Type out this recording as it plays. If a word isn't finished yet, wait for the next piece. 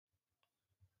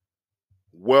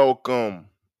welcome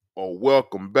or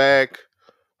welcome back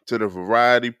to the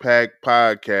Variety Pack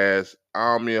Podcast.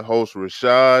 I'm your host,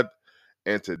 Rashad,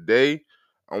 and today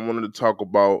I wanted to talk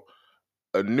about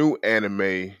a new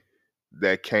anime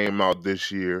that came out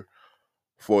this year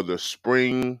for the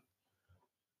spring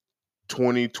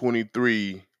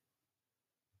 2023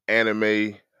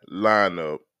 anime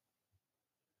lineup.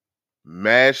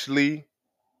 Mashle,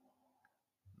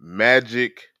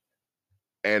 Magic,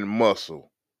 and Muscle.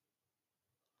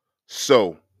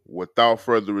 So, without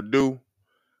further ado,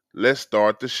 let's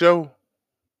start the show.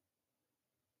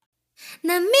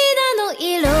 涙の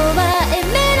色はエ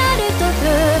メラルドブル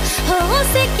ー宝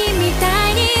石みた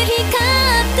いに光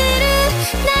ってる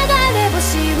流れ星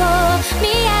を見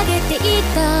上げてい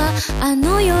たあ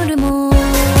の夜も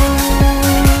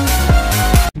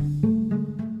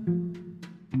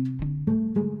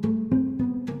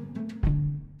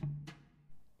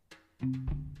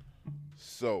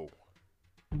So,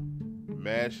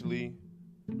 Mashle,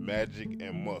 Magic,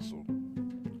 and Muscle.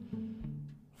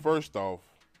 First off,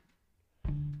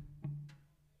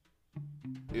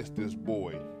 it's this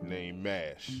boy named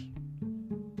Mash.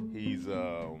 He's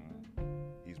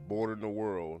born in a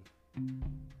world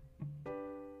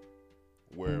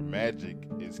where magic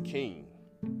is king.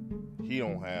 He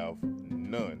don't have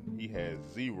none. He has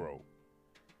zero.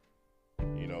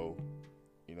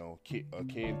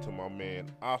 Akin to my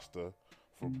man Asta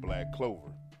from Black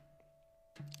Clover.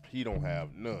 He don't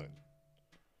have none.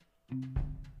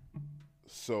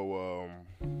 So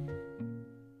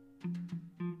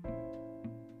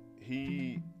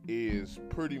he is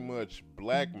pretty much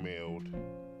blackmailed,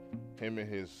 him and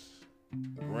his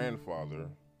grandfather.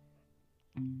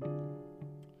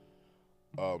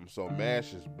 So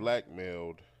Mash is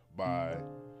blackmailed by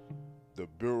the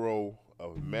Bureau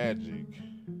of Magic.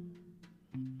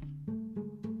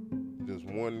 There's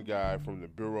one guy from the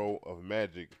Bureau of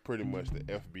Magic, pretty much the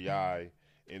FBI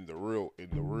in the real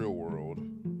world,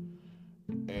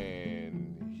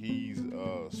 and he's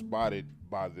spotted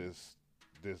by this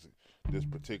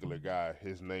particular guy.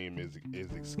 His name is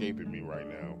escaping me right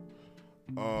now.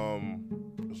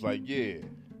 It's like, yeah,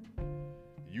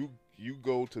 you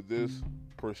go to this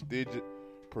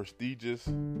prestigious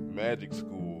magic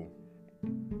school.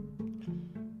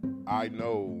 I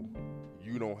know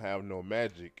you don't have no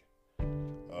magic,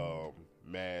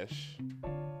 Mash,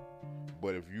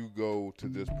 but if you go to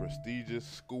this prestigious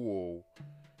school,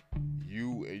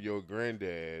 you and your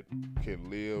granddad can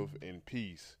live in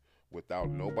peace without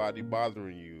nobody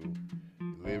bothering you,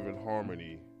 live in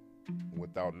harmony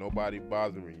without nobody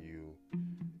bothering you.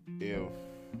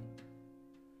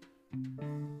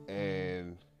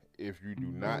 If you do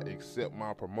not accept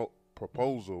my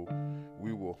proposal,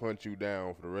 we will hunt you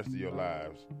down for the rest of your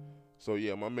lives. So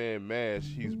yeah, my man Mash,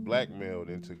 he's blackmailed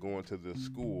into going to this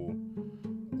school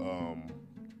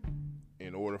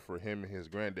in order for him and his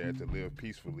granddad to live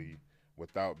peacefully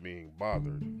without being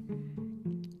bothered.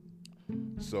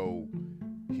 So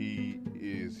he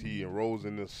enrolls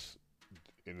in the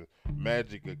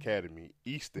Magic Academy,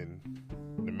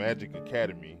 the Magic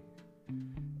Academy,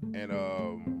 and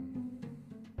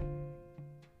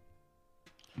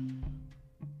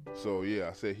so yeah,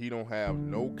 I said he don't have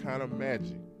no kind of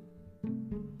magic,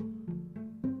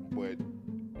 but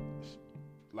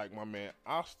like my man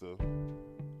Asta,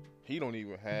 he don't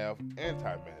even have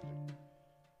anti-magic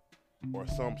or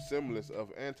some semblance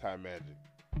of anti-magic.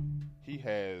 He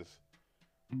has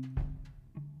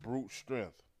brute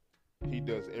strength. He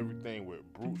does everything with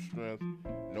brute strength,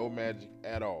 no magic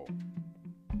at all.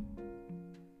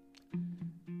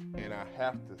 And I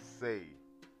have to say,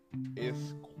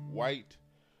 it's quite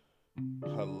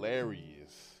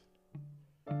hilarious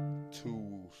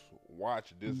to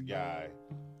watch this guy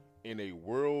in a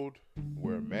world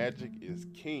where magic is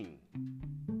king.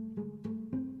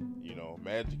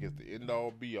 Magic is the end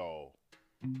all be all.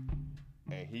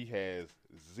 And he has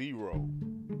zero.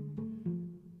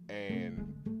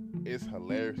 And it's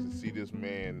hilarious to see this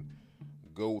man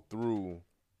go through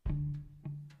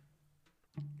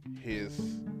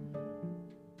his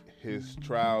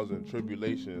trials and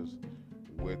tribulations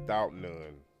without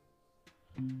none.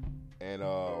 And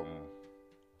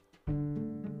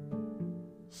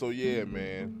so yeah,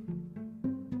 man,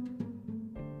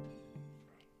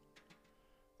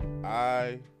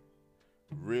 I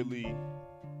really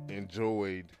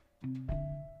enjoyed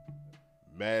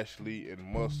Mashle and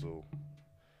Muscle.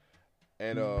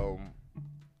 And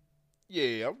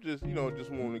yeah, I'm just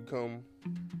wanting to come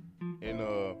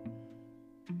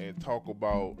and talk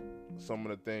about some of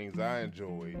the things I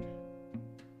enjoyed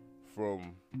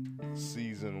from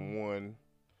season 1,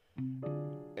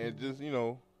 and just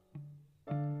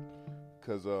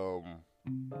cause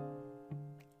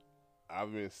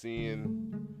I've been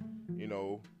seeing, you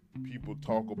know, people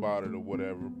talk about it or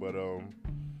whatever, but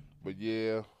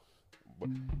yeah, but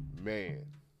man,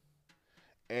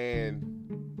 and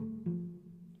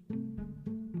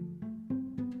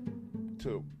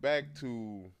to back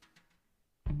to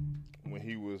when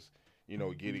he was,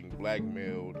 getting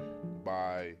blackmailed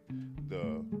by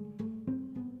the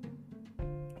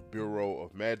Bureau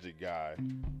of Magic guy.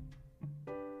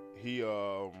 He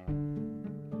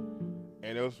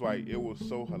and it was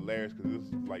so hilarious because this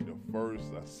is like the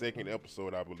second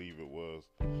episode, I believe it was.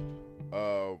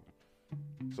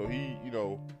 So he,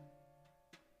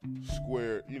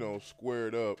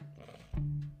 squared up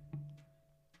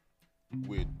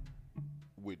with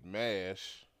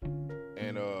Mash,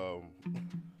 and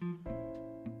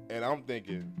and I'm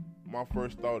thinking, my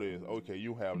first thought is, okay,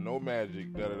 you have no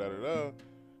magic, da da da da da.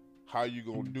 How you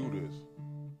gonna do this?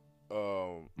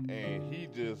 And he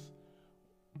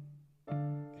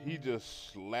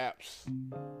just slaps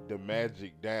the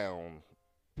magic down,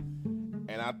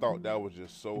 and I thought that was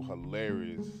just so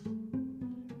hilarious.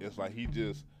 It's like he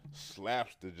just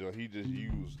slaps the junk. He just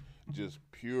used just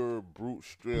pure brute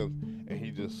strength, and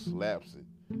he just slaps it.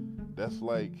 That's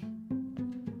like,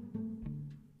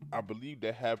 I believe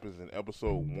that happens in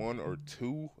episode 1 or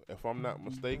 2, if I'm not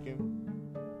mistaken.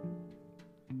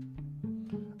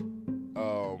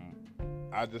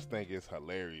 I just think it's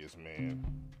hilarious, man.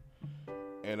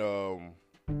 And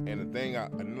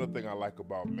another thing I like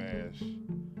about MASH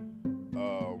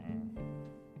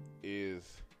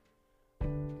is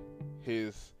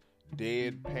his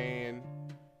deadpan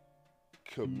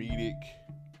comedic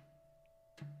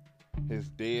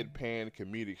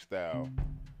style.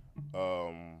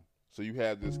 So you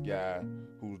have this guy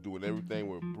who's doing everything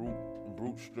with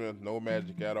brute strength, no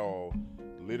magic at all,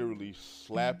 literally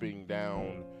slapping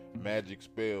down magic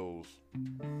spells.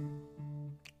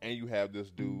 And you have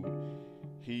this dude,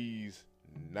 he's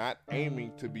not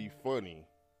aiming to be funny,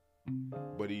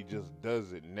 but he just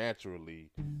does it naturally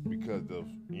because of,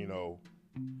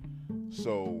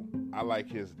 so I like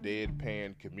his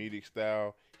deadpan comedic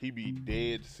style. He be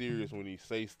dead serious when he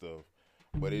say stuff,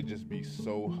 but it just be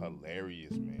so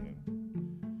hilarious, man.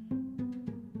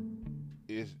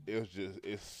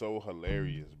 It's so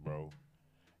hilarious, bro.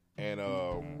 And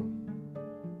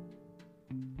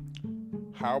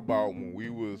how about when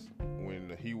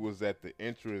he was at the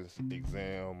entrance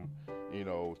exam,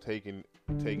 taking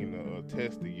a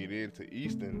test to get into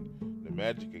Easton, the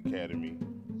Magic Academy.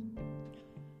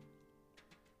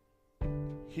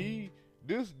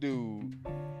 This dude,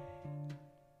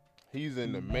 he's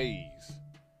in the maze,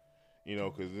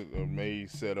 because a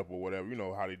maze setup or whatever. You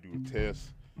know how they do a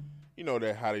test. You know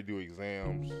how they do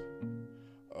exams,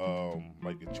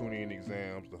 like the tuning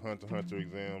exams, the hunter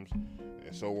exams,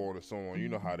 and so on and so on. You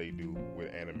know how they do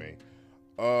with anime.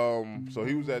 So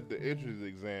he was at the entrance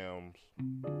exams,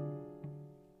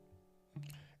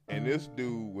 and this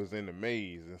dude was in the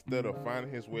maze. Instead of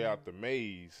finding his way out the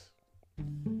maze,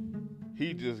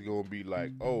 he just gonna be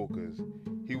like, oh, cause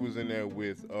he was in there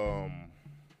with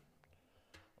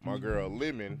my girl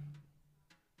Lemon,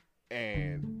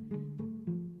 and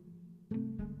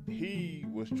he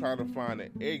was trying to find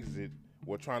an exit,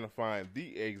 or trying to find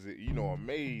the exit. A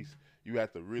maze, you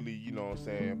have to really,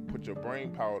 put your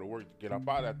brain power to work to get up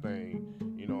out of that thing.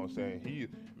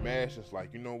 Mash is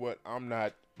like, you know what? I'm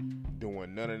not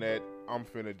doing none of that. I'm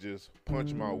finna just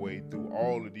punch my way through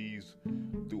all of these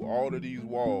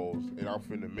walls, and I'm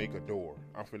finna make a door.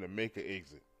 I'm finna make an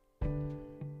exit.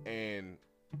 And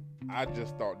I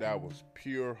just thought that was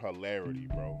pure hilarity,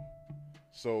 bro.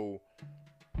 So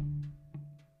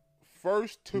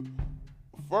first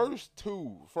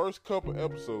couple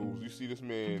episodes, you see this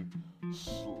man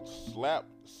slap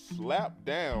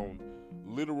down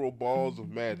literal balls of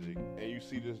magic, and you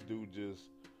see this dude just,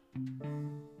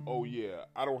 oh yeah,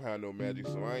 I don't have no magic,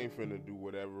 so I ain't finna do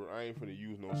whatever. I ain't finna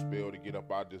use no spell to get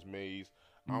up out this maze.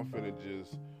 I'm finna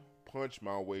just punch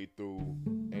my way through,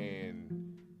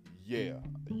 and yeah,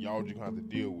 y'all just gonna have to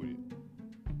deal with it.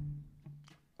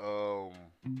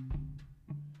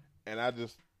 And I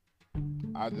just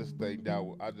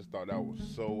thought that was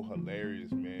so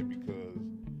hilarious, man, because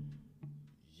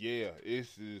yeah,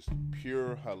 it's just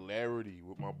pure hilarity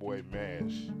with my boy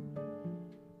Mash.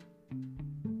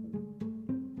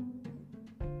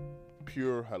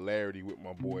 Pure hilarity with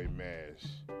my boy Mash.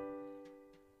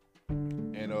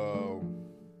 And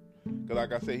cause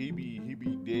like I said, he be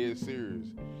dead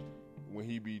serious when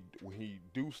he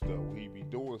do stuff, when he be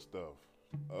doing stuff.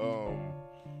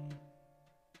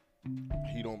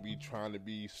 He don't be trying to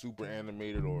be super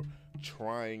animated or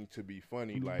trying to be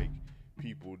funny like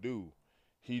people do.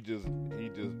 He just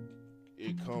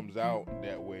it comes out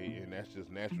that way, and that's just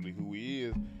naturally who he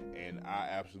is, and I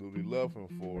absolutely love him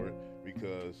for it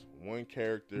because one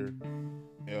character,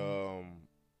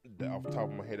 that off the top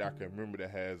of my head I can remember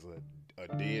that has a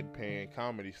deadpan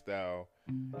comedy style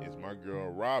is my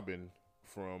girl Robin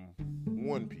from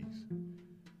One Piece.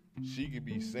 She could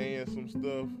be saying some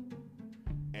stuff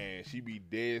and she be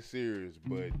dead serious,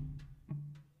 but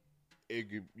it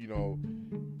could,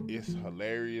 it's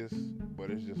hilarious, but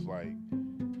it's just like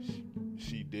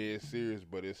she dead serious,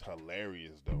 but it's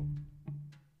hilarious though.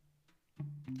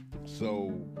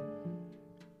 So,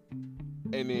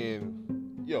 and then,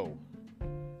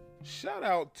 shout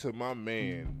out to my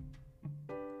man,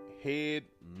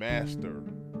 Headmaster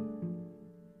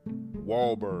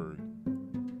Wahlberg.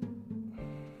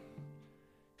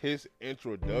 His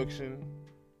introduction,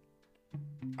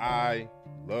 I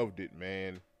loved it,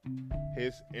 man.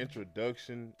 His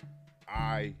introduction,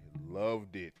 I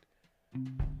loved it.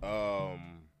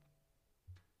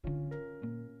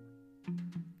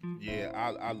 Yeah,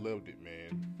 I loved it,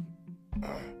 man.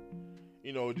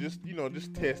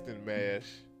 Just testing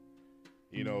MASH,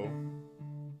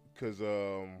 cause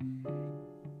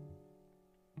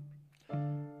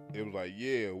it was like,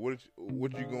 yeah, what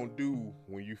you gonna do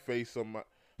when you face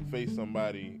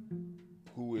somebody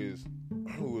who is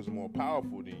more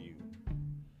powerful than you,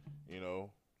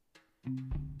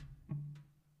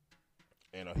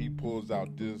 and he pulls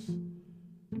out this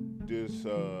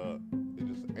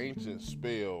ancient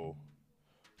spell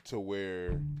to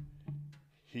where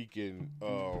he can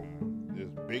this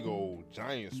big old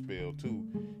giant spell too.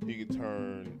 He could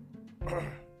turn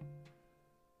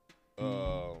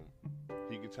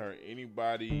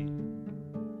anybody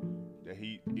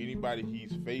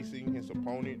he's facing, his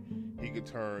opponent, he could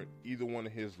turn either one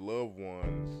of his loved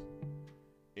ones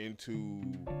into,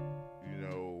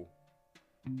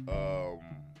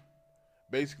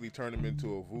 basically turn him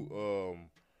into a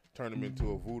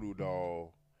voodoo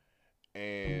doll,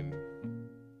 and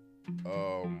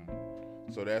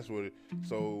so that's what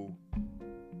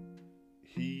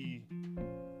he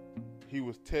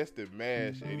was testing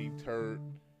MASH, and he turned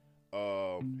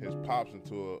his pops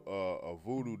into a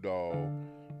voodoo doll,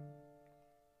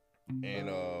 and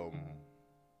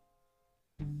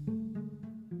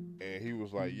he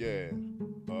was like, yeah,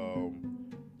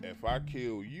 if I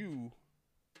kill you,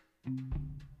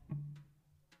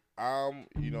 I'm,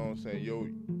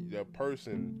 the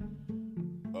person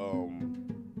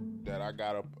that I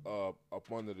got up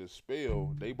under the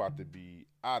spell, they about to be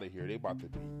out of here. They about to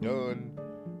be done,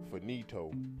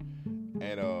 finito.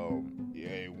 And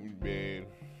man,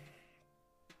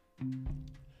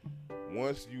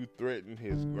 once you threaten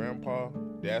his grandpa,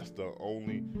 that's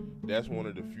one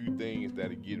of the few things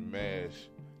that'll get MASH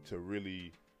to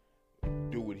really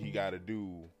do what he gotta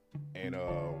do and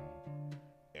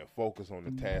focus on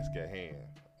the task at hand.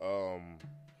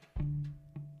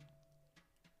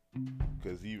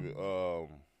 Cause even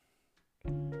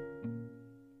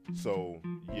so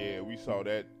yeah, we saw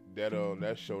that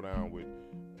showdown with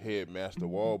Headmaster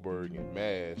Wahlberg and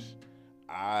MASH.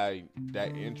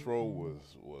 That intro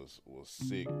was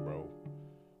sick, bro.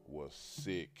 Was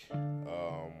sick.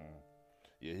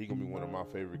 Yeah, he gonna be one of my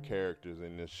favorite characters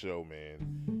in this show,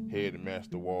 man.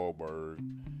 Headmaster Wahlberg.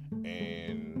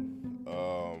 And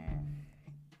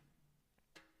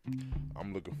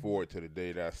I'm looking forward to the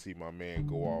day that I see my man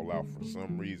go all out for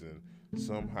some reason,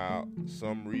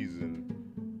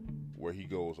 where he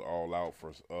goes all out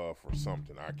for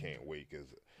something. I can't wait, because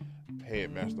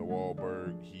Headmaster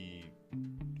Wahlberg,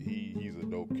 he's a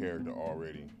dope character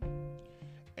already.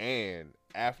 And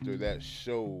after that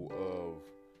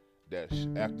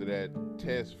after that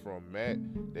test from Matt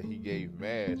that he gave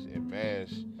MASH, and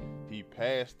MASH, he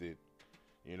passed it,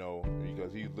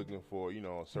 because he's looking for,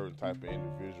 a certain type of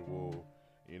individual,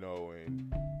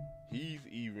 and he's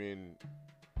even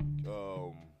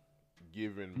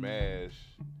giving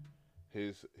MASH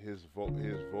his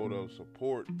vote of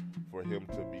support for him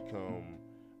to become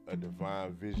a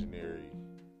divine visionary.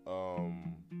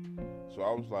 So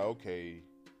I was like, okay,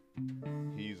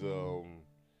 he's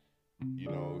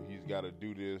he's got to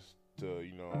do this to,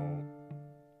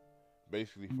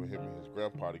 basically for him and his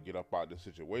grandpa to get up out of the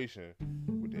situation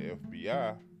with the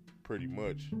FBI, pretty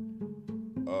much.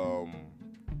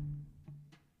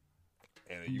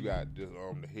 And you got this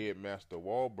the Headmaster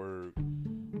Wahlberg,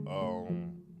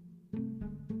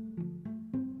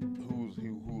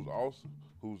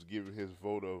 who's giving his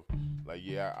vote of like,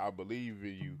 yeah, I believe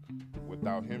in you,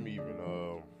 without him even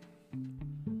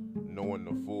knowing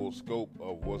the full scope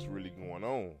of what's really going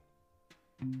on,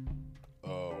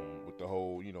 with the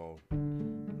whole,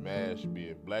 MASH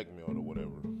being blackmailed or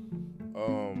whatever.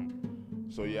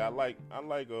 So yeah, I like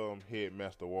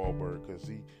Headmaster Wahlberg because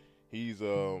he's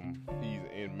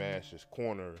in Mash's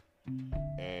corner,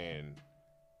 and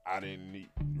I didn't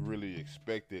really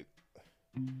expect it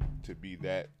to be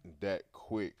that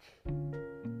quick.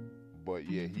 But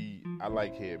yeah, I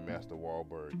like Headmaster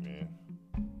Wahlberg, man.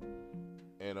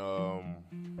 And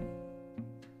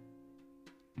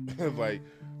like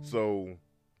so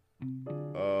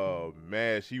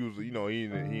Mash, he was he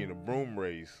in a broom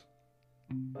race,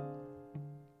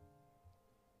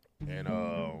 and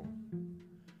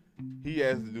he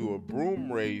has to do a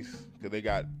broom race because they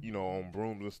got on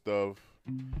brooms and stuff,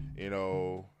 you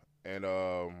know, and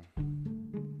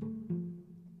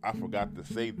I forgot to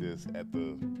say this at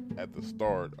the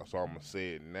start, so I'm gonna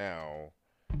say it now.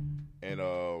 And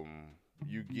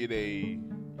you get a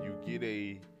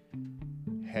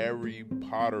Harry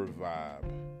Potter vibe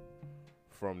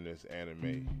from this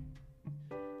anime.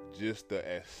 Just the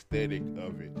aesthetic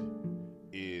of it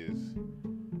is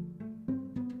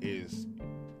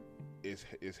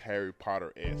is Harry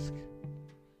Potter esque,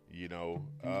 you know.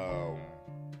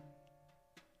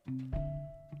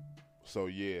 So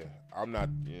yeah, I'm not,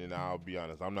 and I'll be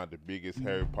honest, I'm not the biggest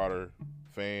Harry Potter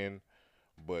fan,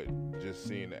 but just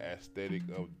seeing the aesthetic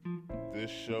of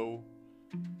this show,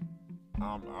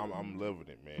 I'm loving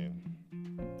it, man.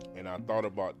 And I thought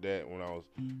about that when I was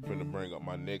finna bring up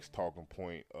my next talking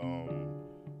point.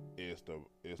 Is the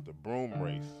broom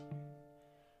race.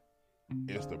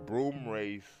 It's the broom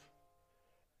race,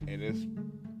 and it's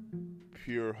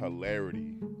pure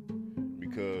hilarity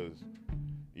because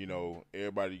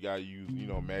everybody gotta use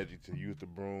magic to use the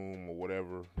broom or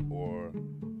whatever, or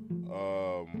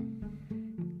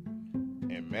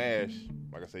and Mash,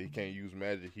 like I said, he can't use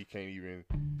magic. He can't even,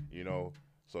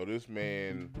 So this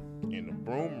man in the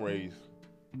broom race,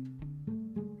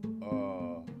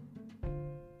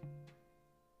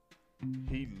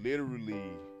 he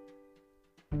literally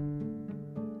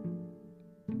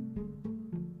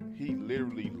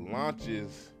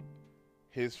launches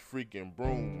his freaking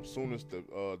broom soon as the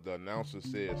announcer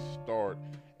says start,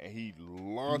 and he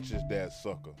launches that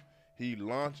sucker. He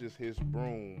launches his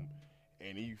broom,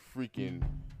 and he freaking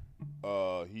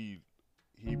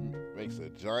he makes a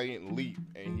giant leap,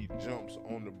 and he jumps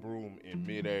on the broom in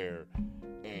midair,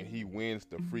 and he wins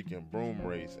the freaking broom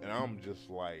race. And I'm just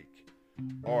like,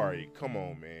 all right, come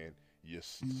on, man. You're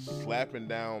slapping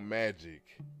down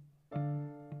magic,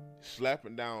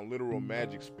 slapping down literal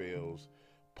magic spells,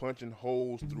 punching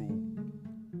holes through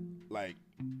like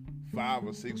 5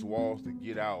 or 6 walls to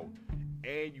get out,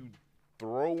 and you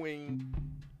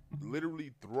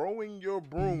literally throwing your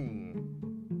broom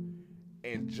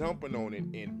and jumping on it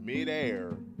in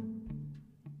midair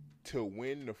to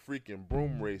win the freaking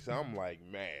broom race. I'm like,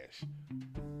 Mash,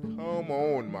 come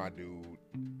on, my dude.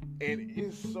 And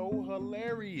it's so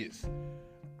hilarious.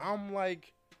 I'm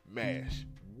like, Mash,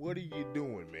 what are you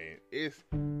doing, man? It's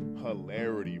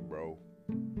hilarity, bro.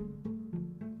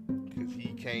 Because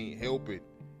he can't help it.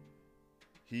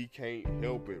 He can't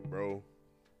help it, bro.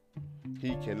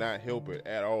 He cannot help it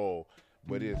at all.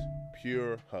 But it's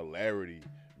pure hilarity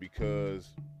because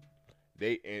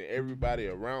everybody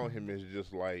around him is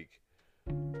just like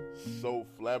so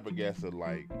flabbergasted,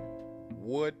 like,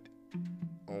 what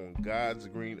on God's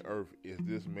green earth is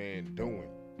this man doing?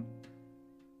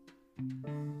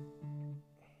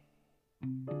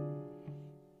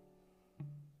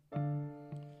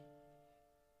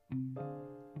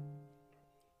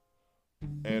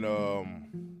 And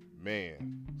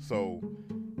man, so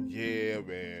yeah,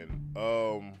 man.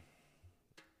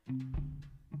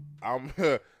 I'm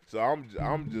I'm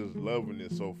just loving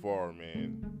it so far,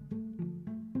 man.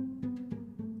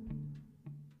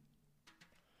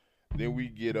 Then we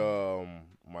get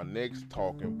my next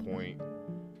talking point.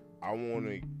 I want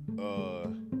to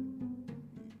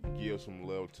give some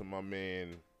love to my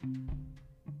man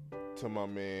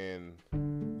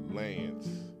Lance.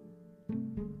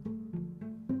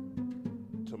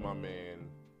 To my man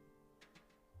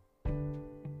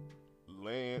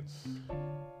Lance.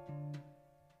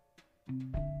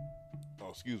 Oh,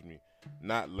 excuse me,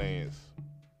 not Lance.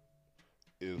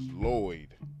 Is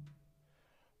Lloyd.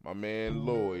 My man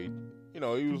Lloyd. He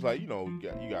was like, you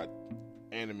got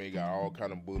anime, got all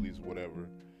kind of bullies, whatever.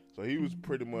 So he was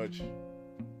pretty much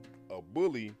a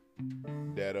bully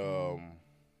that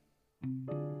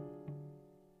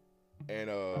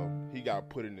he got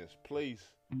put in his place,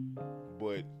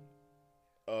 but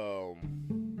my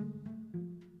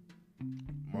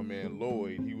man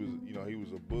Lloyd, he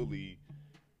was a bully,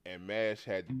 and Mash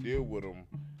had to deal with him.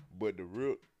 But the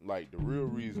real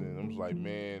reason, I was like,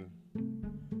 man,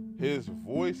 his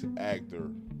voice actor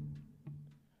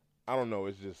I don't know.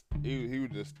 It's just he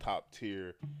was just top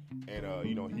tier, and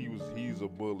he's a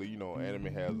bully.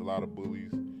 Anime has a lot of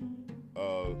bullies,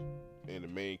 uh, and the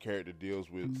main character deals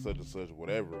with such and such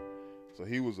whatever. So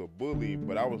he was a bully,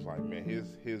 but I was like, man,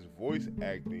 his voice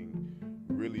acting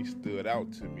really stood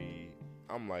out to me.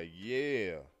 I'm like,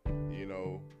 yeah, you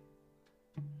know.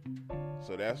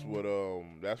 So that's what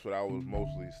I was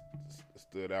mostly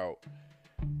stood out,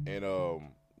 and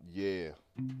yeah,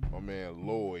 my man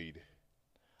Lloyd.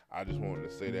 I just wanted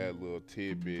to say that little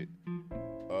tidbit.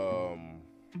 Um,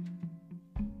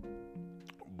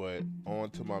 but on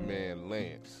to my man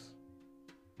Lance.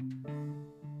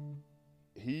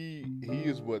 He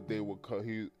is what they would call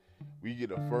he. We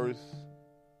get a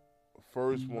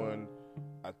first one.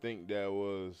 I think that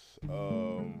was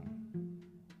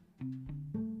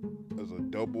as a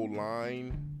double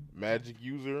line magic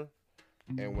user,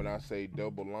 and when I say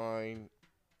double line,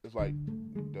 it's like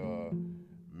the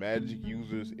magic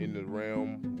users in the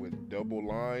realm with double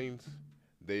lines.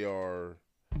 They are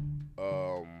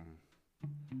um,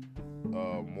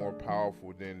 more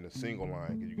powerful than the single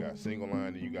line because you got single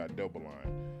line and you got double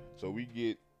line. So we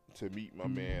get to meet my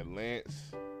man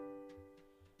Lance.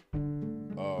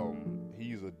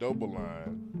 He's a double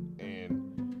line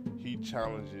and he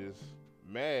challenges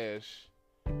Mash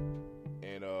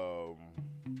and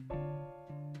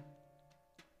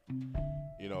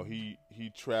he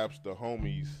traps the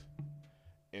homies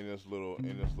in this little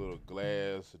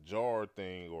glass jar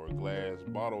thing or glass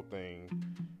bottle thing,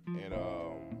 and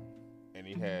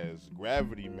he has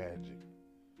gravity magic.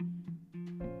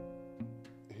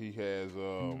 He has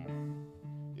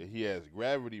he has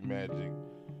gravity magic,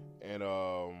 and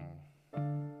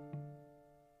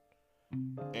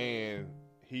and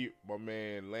my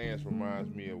man Lance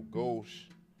reminds me of Ghost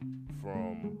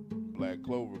from Black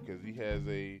Clover because he has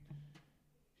a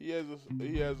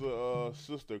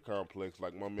sister complex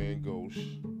like my man Ghost,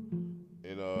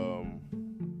 and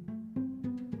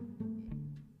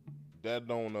that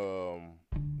don't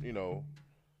you know,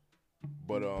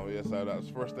 but yes, that's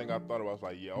the first thing I thought about. I was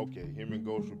like, yeah, okay, him and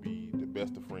Ghost would be the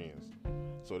best of friends.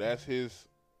 So that's his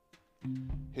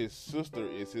sister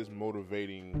is his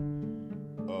motivating.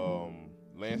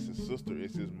 Lance's sister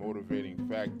is his motivating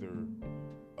factor.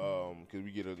 Because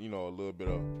we get a little bit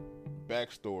of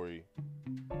backstory.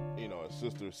 His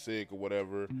sister's sick or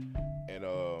whatever, and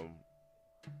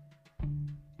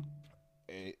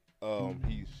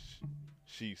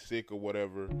she's sick or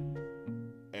whatever,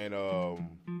 and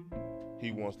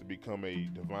he wants to become a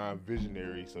divine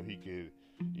visionary so he could,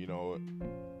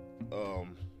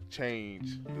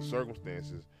 change the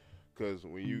circumstances. Because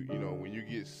when you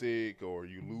get sick or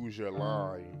you lose your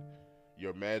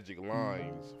magic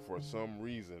lines, for some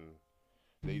reason,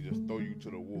 they just throw you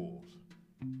to the wolves.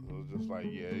 So it's just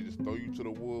like, yeah, they just throw you to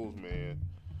the wolves, man.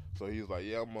 So he's like,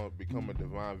 yeah, I'm gonna become a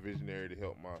divine visionary to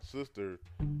help my sister.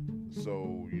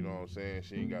 So, you know what I'm saying,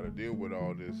 she ain't gotta deal with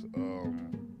all this.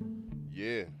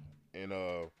 Yeah. And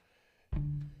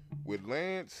with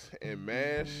Lance and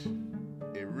Mash,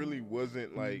 it really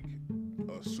wasn't like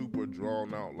a super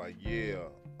drawn out like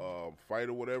fight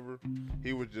or whatever.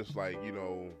 He was just like,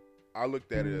 I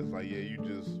looked at it as like, yeah, you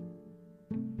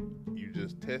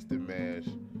just tested Mash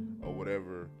or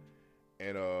whatever,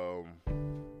 and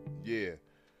yeah.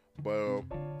 But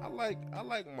I like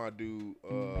my dude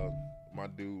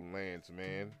Lance,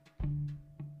 man.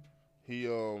 He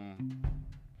I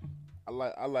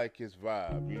like his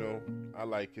vibe, I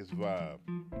like his vibe.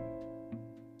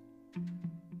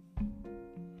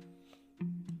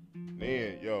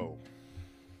 Then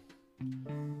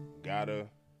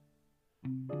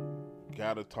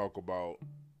gotta talk about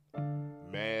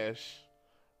Mash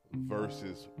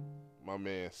versus my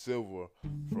man Silver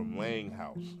from Lang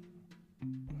House.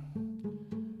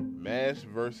 Mash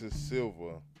versus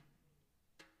Silver.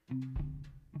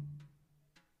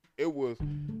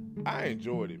 I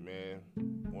enjoyed it, man.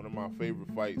 One of my favorite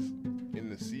fights in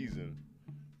the season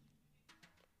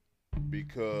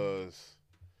because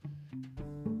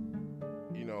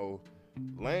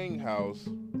Lang House,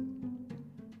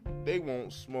 they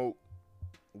won't smoke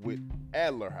with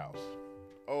Adler House.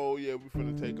 Oh yeah, we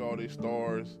finna take all their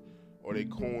stars or their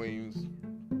coins.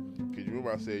 Cause you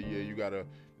remember I said, yeah, you gotta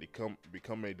become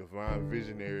a divine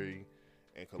visionary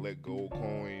and collect gold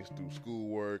coins through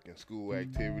schoolwork and school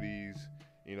activities,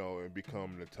 and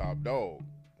become the top dog,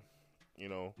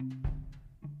 And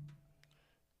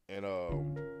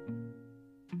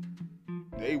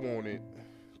they wanted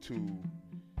to,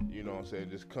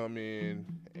 just come in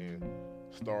and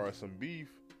start some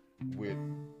beef with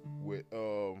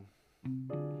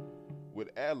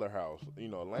Adler House,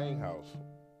 Lang House.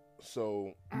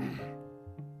 So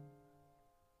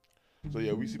So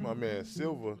yeah, we see my man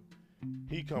Silver.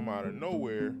 He come out of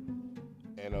nowhere,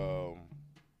 and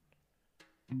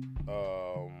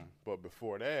but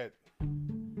before that,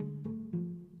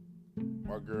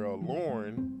 my girl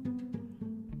Lauren,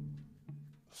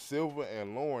 Silver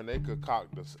and Lauren, they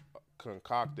concoct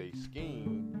a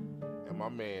scheme, and my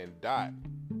man Dot,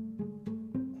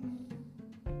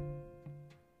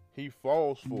 he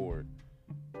falls for it.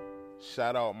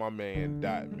 Shout out my man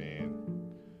Dot, man.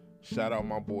 Shout out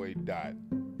my boy Dot.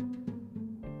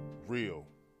 Real.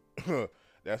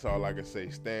 That's all I can say.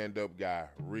 Stand up guy.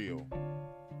 Real.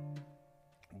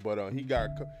 But he got,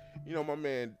 my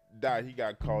man Dot, he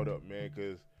got caught up, man,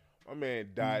 because my man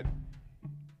Dot,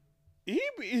 he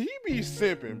be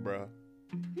simping, bro.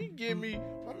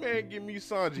 My man give me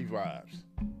Sanji vibes.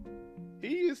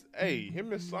 He is,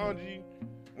 him and Sanji,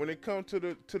 when it comes to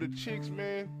the chicks,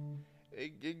 man,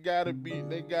 they gotta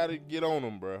get on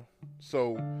them, bro.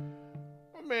 So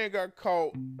my man got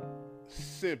caught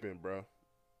simping, bro,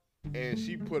 and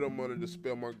she put him under the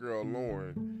spell. My girl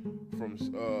Lauren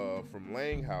from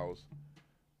Lang House.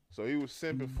 So he was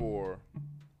simping for her,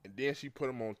 and then she put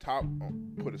him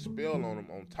put a spell on him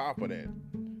on top of that.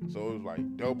 So it was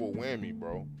like double whammy,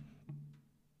 bro.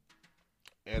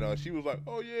 And she was like,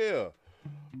 "Oh yeah,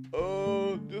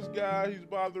 this guy, he's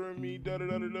bothering me, da da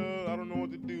da da da. I don't know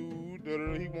what to do, da da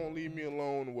da. He won't leave me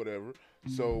alone or whatever."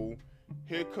 So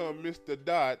here come Mr.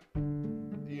 Dot,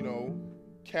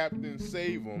 Captain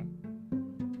Save him.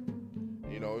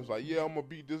 It's like, yeah, I'm gonna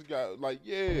beat this guy. Like,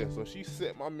 yeah. So she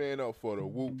set my man up for the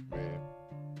whoop, man.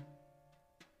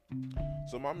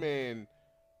 So my man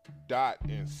Dot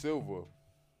and Silver,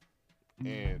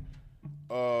 and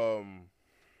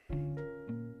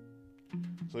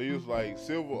so he was like,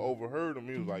 Silver overheard him.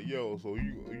 He was like, "Yo, so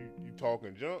you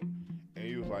talking junk?" And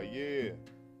he was like, "Yeah,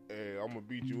 and I'm gonna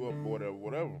beat you up,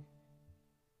 whatever."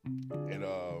 And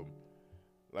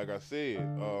like I said,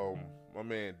 my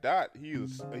man Dot,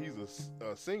 he's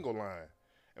a single line,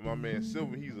 and my man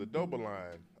Silver, he's a double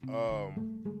line.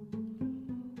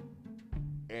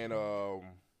 And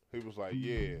he was like,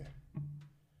 "Yeah,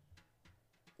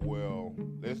 well,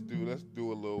 let's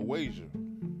do a little wager.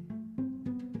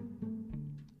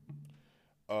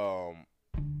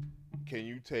 Can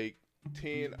you take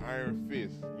 10 iron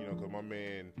fists? Because my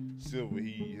man Silver,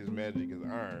 his magic is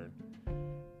iron,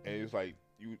 and it's like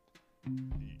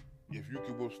if you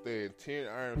could withstand 10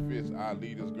 iron fists, I'll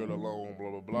leave this girl alone, blah,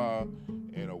 blah, blah,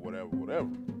 and whatever.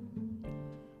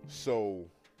 So,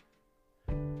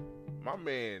 my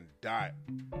man Dot,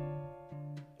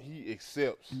 he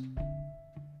accepts.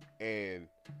 And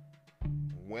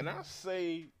when I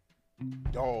say,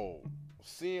 dog,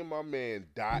 seeing my man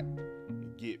Dot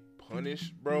get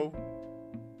punished, bro,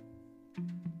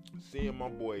 seeing my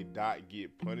boy Dot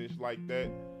get punished like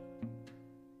that,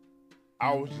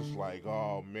 I was just like,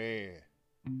 oh man,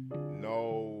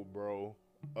 no, bro.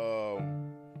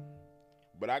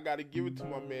 But I gotta give it to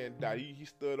my man Dot. He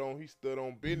stood on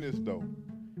business though.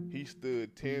 He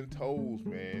stood 10 toes,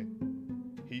 man.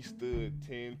 He stood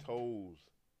 10 toes,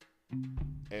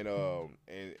 and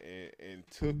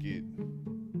took it.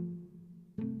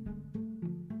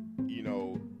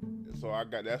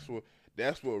 So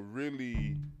that's what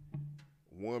really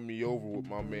won me over with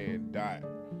my man Dot.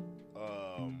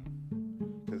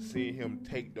 Cause seeing him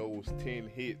take those 10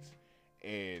 hits,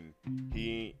 and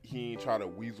he ain't try to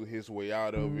weasel his way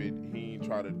out of it. He ain't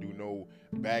try to do no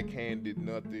backhanded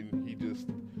nothing. He just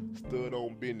stood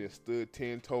on business, stood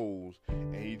 10 toes,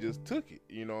 and he just took it.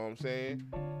 You know what I'm saying?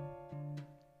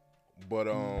 But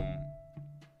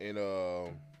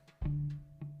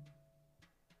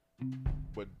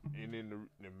and then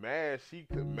the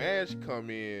Mash come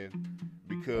in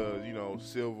because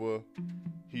Silver,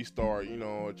 he start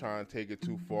trying to take it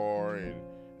too far and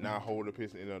not hold up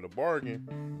his end of the bargain,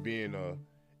 being a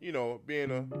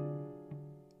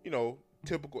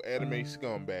typical anime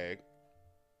scumbag.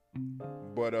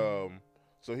 But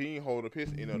so he ain't hold up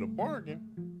his end of the bargain.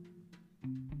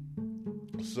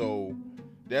 So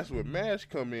that's where Mash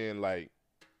come in, like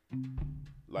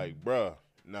bruh,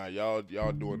 nah, y'all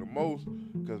doing the most,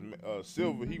 because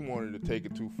Silver, he wanted to take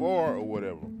it too far or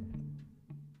whatever.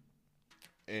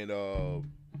 And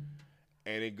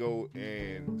it go,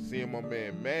 and seeing my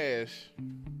man Mash,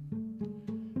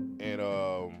 and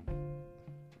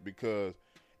because,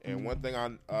 and one thing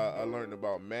I learned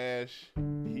about Mash,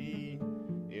 he's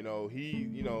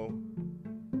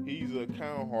a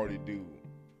kind-hearted dude.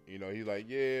 He's like,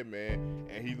 yeah, man.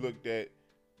 And he looked at,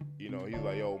 he's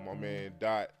like, yo, my man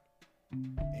Dot,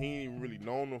 he ain't really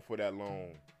known him for that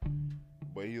long.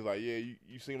 But he's like, yeah,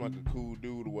 you seem like a cool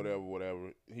dude or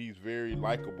whatever. He's very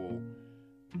likable.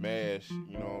 Mash,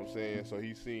 you know what I'm saying? So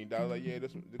he seen that, was like, yeah,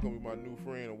 this gonna be my new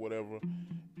friend or whatever.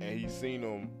 And he seen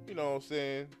him, you know what I'm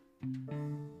saying?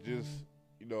 Just,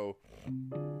 you know,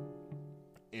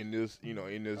 in this,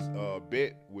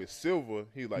 bet with Silver,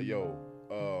 he's like, yo,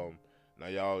 now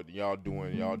y'all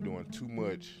doing too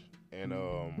much. And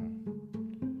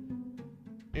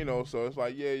so it's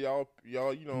like, yeah, y'all,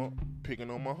 picking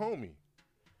on my homie.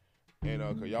 And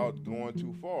cause y'all going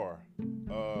too far.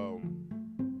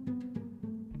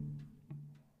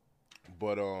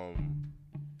 But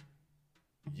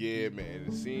yeah,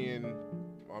 man, seeing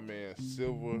my man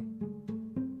Silver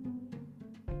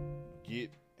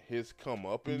get his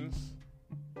comeuppance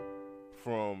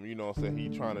from, he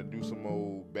trying to do some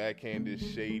old backhanded,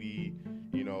 shady,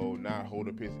 not hold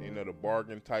up his end of the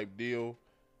bargain type deal.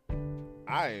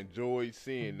 I enjoyed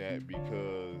seeing that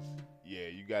because, yeah,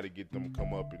 you got to get them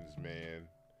comeuppance, man.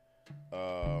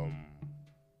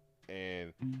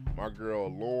 And my girl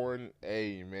Lauren,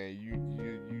 hey man,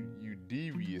 you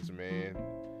devious, man.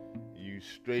 You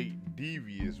straight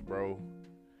devious, bro.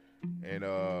 And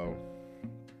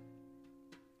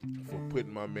for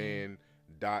putting my man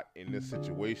Dot in this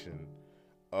situation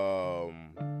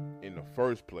in the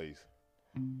first place.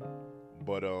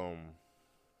 But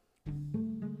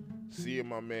seeing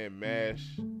my man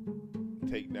Mash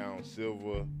take down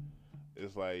Silver,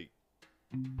 it's like,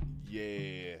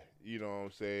 yeah, you know what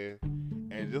I'm saying?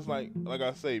 And just like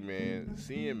I say, man,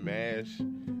 seeing Mash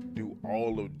do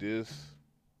all of this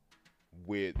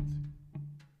with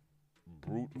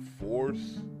brute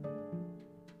force,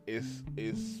 it's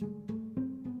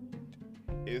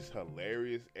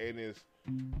hilarious and it's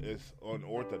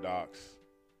unorthodox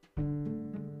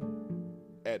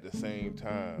at the same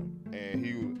time. And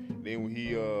he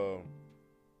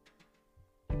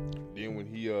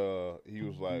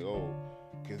was like, oh,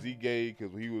 cause he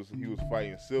was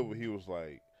fighting Silver, he was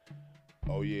like,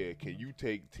 oh yeah, can you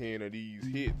take 10 of these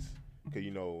hits?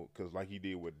 Cause like he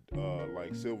did with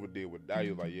like Silver did with Dot, he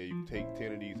was like, yeah, you take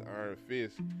 10 of these Iron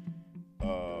Fists.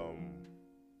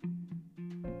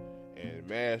 And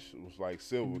Mash was like,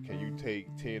 Silver, can you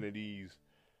take 10 of these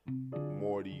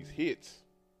more of these hits?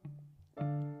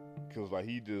 Cause like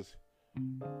he just,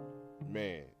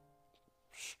 man,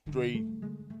 straight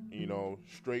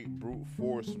brute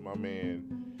force my man,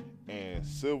 and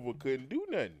Silver couldn't do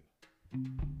nothing.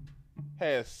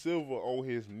 Had Silver on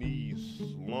his knees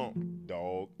slumped,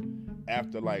 dog,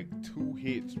 after like 2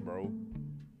 hits, bro.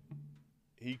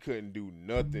 He couldn't do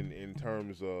nothing in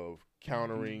terms of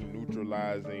countering,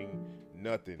 neutralizing,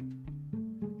 nothing.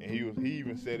 And he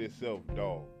even said himself,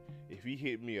 dog, if he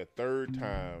hit me a third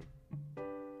time,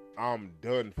 I'm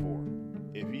done for.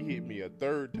 If he hit me a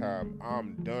third time,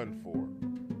 I'm done for.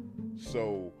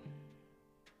 So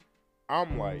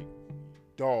I'm like,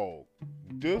 dog,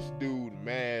 this dude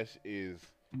Mash is,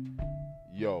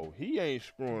 yo, he ain't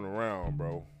screwing around,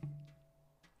 bro.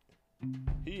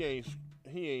 He ain't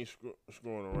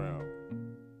screwing around.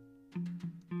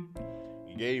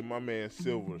 He gave my man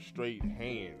Silver straight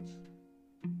hands.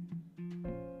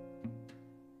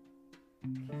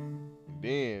 And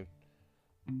then,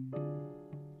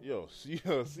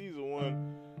 season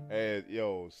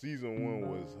one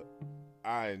was,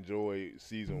 I enjoyed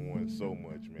season 1 so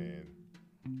much, man.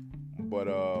 But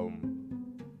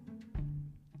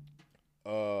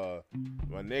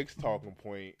my next talking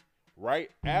point, right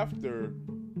after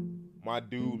my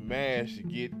dude Mash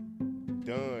get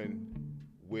done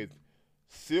with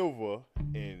Silver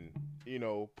and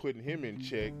putting him in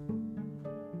check,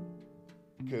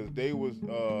 because they was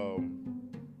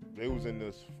in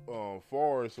this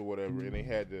forest or whatever, and they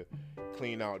had to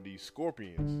clean out these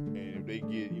scorpions. And if they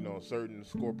get certain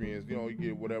scorpions, you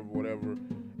get whatever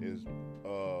is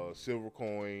silver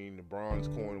coin, bronze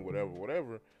coin,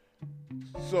 whatever.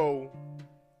 So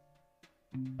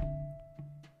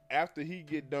after he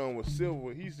get done with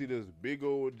Silver, he see this big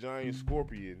old giant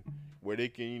scorpion where they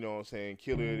can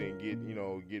kill it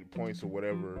and get points or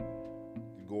whatever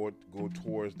to go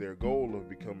towards their goal of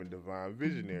becoming divine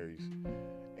visionaries.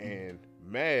 And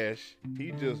Mash,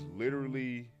 he just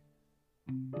literally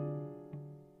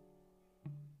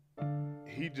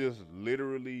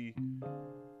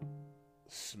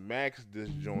smacks this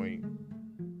joint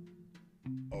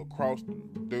across the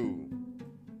dude,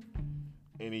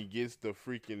 and he gets the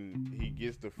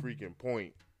freaking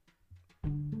point.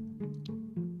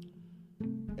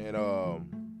 And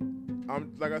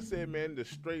I'm like I said, man, the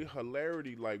straight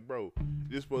hilarity, like, bro,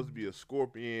 this supposed to be a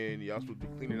scorpion, y'all supposed to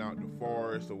be cleaning out the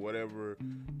forest or whatever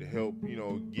to help,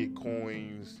 get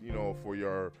coins, for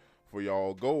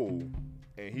y'all goal.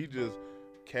 And he just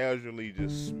casually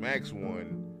just smacks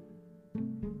one,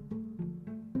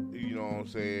 you know what I'm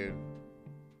saying,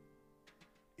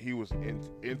 he was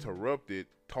interrupted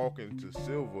talking to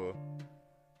Silva,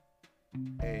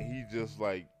 and he just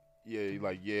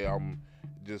I'm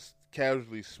just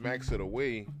casually smacks it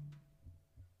away,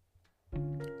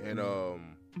 and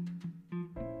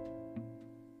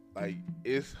like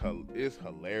it's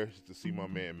hilarious to see my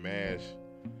man Mash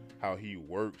how he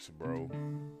works, bro.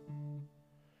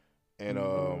 And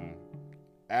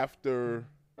after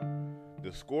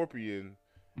the Scorpion,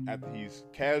 after he's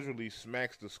casually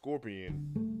smacks the Scorpion,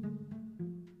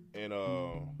 and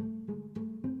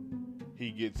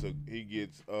he gets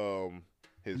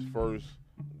his first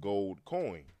gold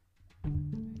coin, and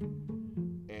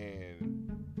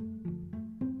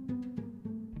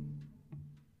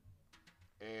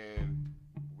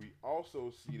we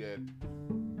also see that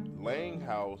Lang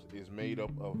House is made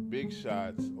up of big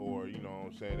shots, or you know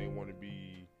what I'm saying, they want to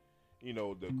be, you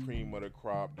know, the cream of the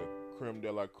crop, the creme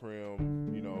de la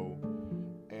creme, you know,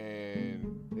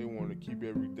 and they want to keep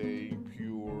everything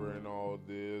pure and all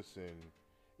this, and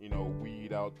you know,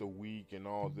 weed out the weak and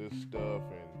all this stuff,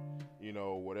 and you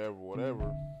know,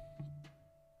 whatever.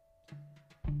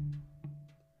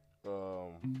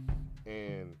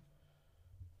 And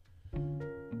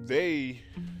they,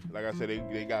 like I said,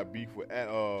 they got beef with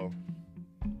Adler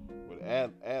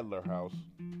House.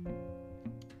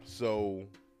 So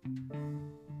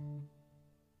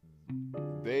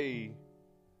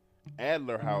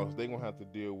Adler House, they gonna have to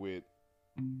deal with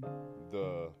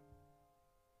the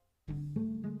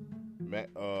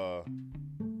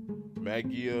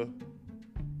Magia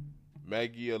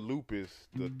Lupus,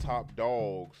 the top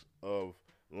dogs of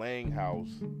Lang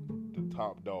House, the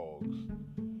top dogs.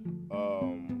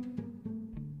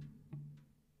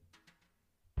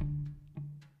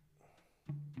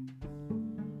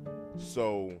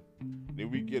 So then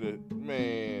we get a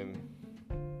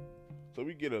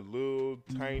little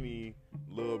tiny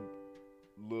little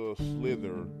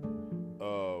slither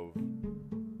of,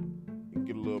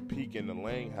 get a little peek in the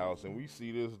Lang House, and we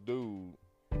see this dude,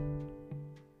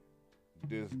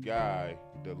 this guy,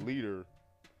 the leader.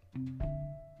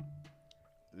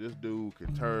 This dude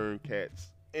can turn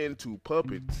cats into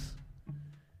puppets.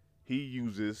 He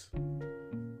uses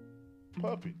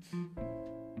puppets.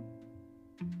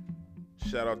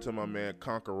 Shout out to my man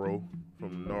Kankuro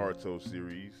from the Naruto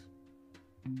series.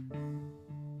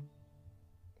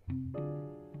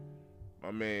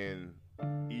 My man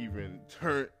even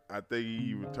turned, I think he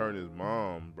even turned his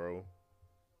mom, bro,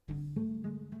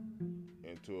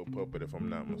 into a puppet, if I'm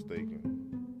not mistaken.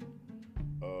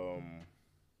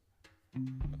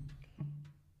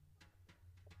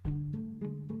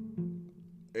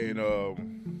 And I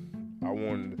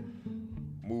wanted to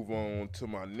move on to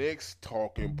my next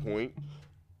talking point,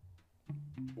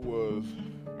 was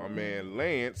my man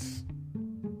Lance.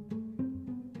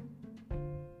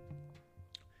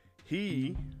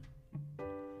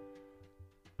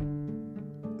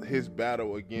 His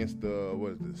battle against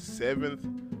the seventh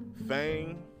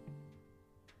Fang?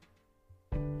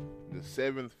 The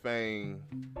seventh Fang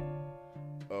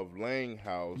of Lang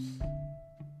House.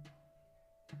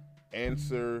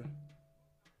 Answer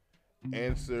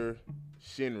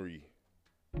Shinri.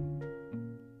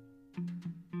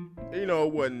 You know,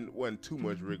 it wasn't too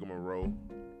much rigmarole.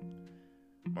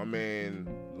 My man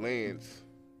Lance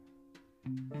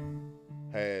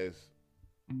has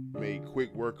made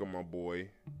quick work of my boy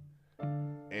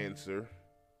Answer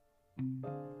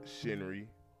Shinri,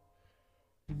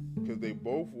 because they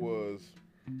both was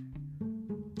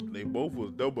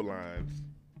double lines.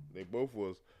 They both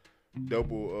was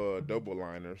double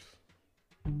liners.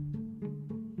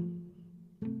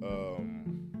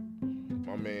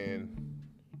 My man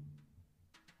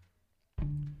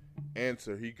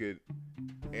Answer, he could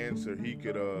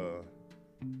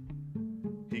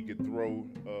throw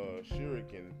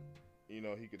shuriken. You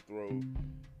know, he could throw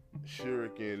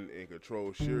shuriken and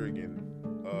control shuriken.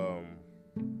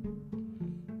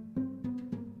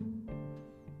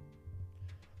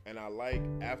 And I like,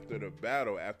 after the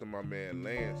battle, after my man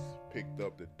Lance picked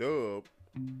up the dub,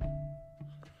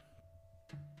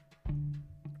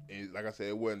 and like I said,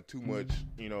 it wasn't too much,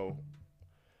 you know,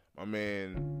 my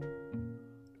man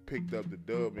picked up the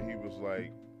dub, and he was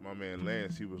like, my man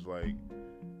Lance, he was like,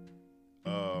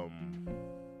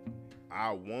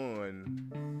 I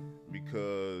won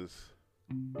because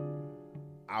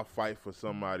I fight for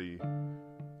somebody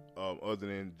other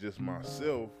than just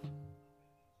myself.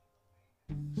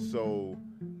 So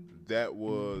that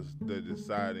was the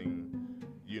deciding,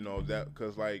 you know, that,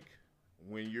 because like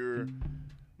when you're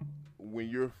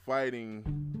fighting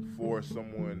for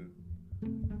someone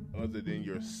other than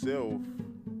yourself,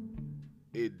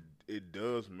 it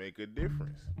does make a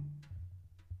difference.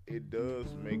 it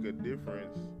does make a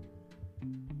difference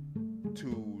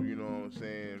to, you know what I'm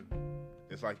saying?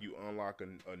 It's like you unlock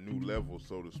a new level,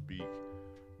 so to speak.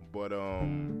 But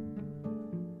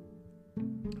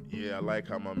yeah, I like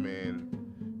how my man,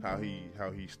 how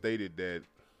he stated that,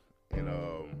 and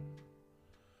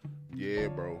yeah,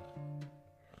 bro.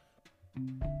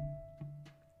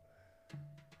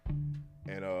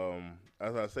 And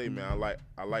as I say, man,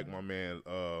 I like my man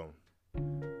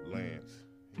Lance.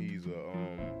 He's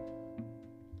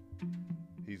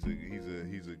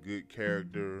a good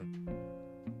character.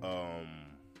 I'm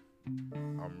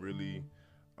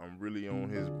really on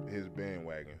his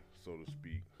bandwagon, so to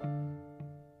speak.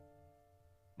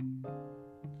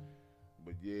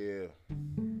 But yeah.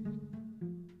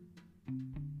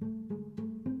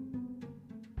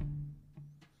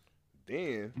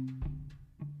 Then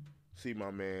see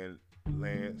my man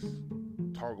Lance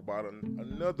talk about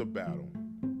another battle.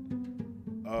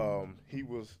 He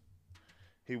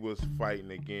was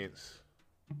fighting against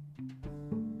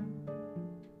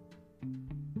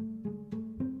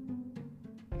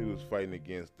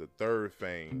the third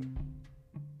Fang.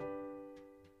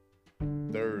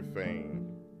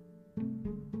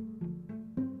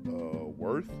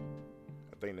 Worth.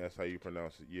 I think that's how you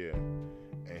pronounce it. Yeah,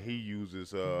 and he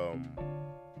uses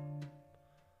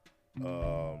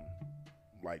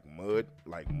like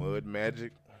mud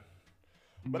magic.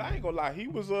 But I ain't gonna lie, he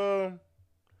was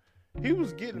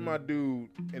getting my dude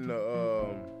in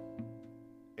the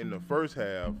first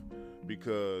half,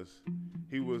 because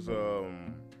he was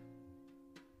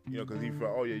because he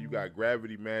felt, oh yeah, you got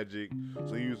gravity magic,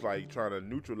 so he was like trying to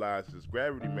neutralize his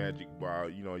gravity magic by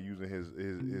using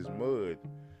his mud,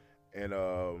 and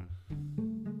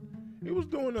he was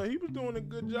doing a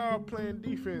good job playing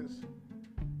defense.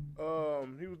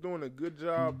 He was doing a good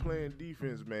job playing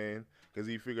defense, man, because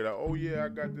he figured out, oh yeah, I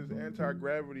got this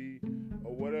anti-gravity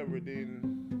or whatever.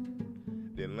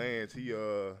 Then Lance, he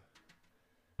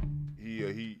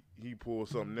pulled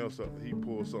something else up. He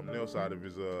pulled something else out of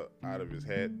his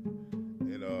hat,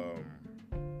 and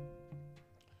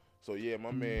so yeah,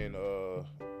 my man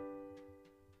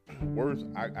Worth,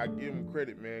 I give him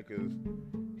credit, man, because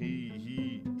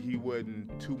he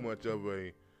wasn't too much of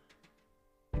a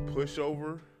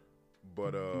pushover,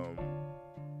 but at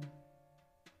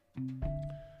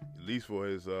least for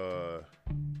his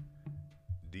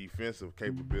defensive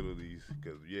capabilities,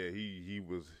 because yeah, he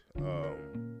was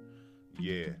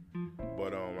yeah,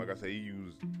 but like I said, he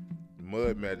used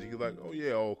mud magic. He's like, oh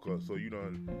yeah, okay, so you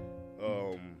done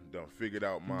figured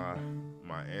out my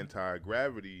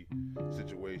anti-gravity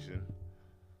situation.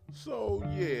 So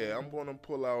yeah, I'm gonna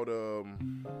pull out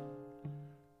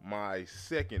my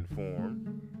second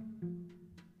form,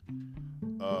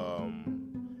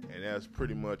 and that's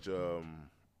pretty much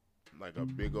like a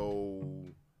big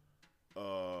old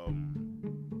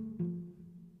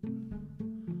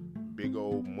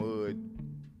mud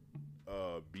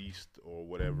beast, or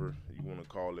whatever you want to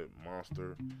call it,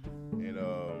 monster.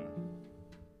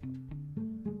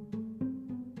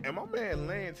 And my man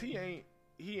Lance, he ain't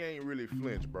really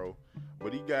flinched, bro,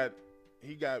 but he got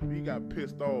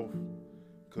pissed off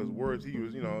because words he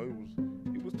was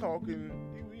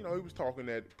talking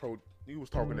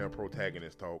that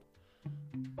protagonist talk.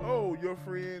 Oh, your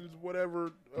friends,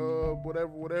 whatever,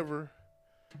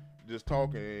 just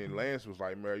talking, and Lance was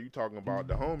like, man, you talking about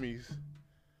the homies?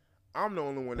 I'm the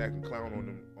only one that can clown on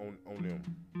them.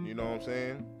 You know what I'm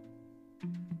saying?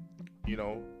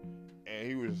 And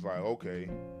he was just like, okay,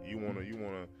 you wanna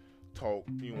talk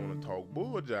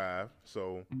bull jive,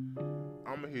 so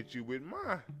I'm gonna hit you with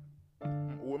my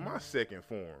second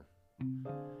form.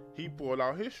 He pulled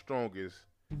out his strongest,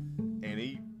 and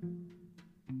he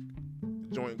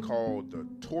joint called the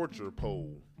torture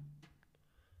pole.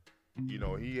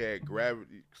 He had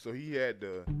gravity, so he had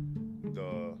the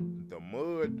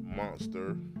mud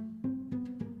monster.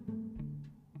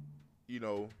 He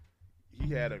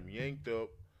had him yanked up,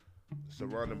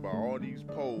 surrounded by all these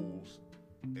poles,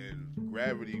 and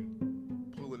gravity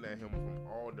pulling at him from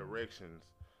all directions.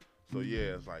 So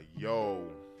yeah, it's like, yo,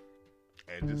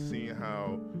 and just seeing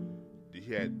how he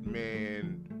had,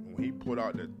 man, when he put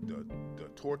out the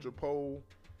torture pole,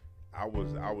 I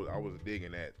was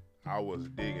digging that.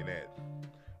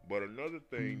 But another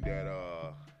thing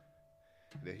that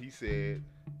he said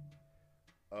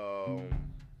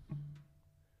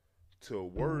to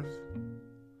Worth,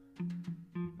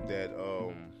 that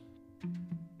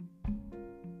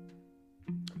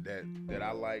that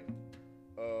I liked,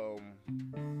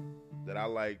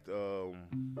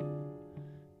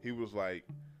 he was like,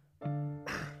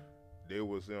 they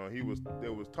was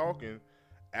talking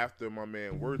after my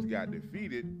man Worth got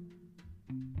defeated.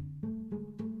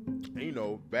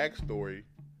 backstory.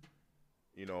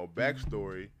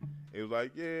 Backstory. It was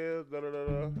like, yeah, da da da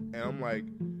da, and I'm like,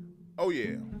 oh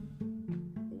yeah,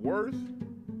 Worth.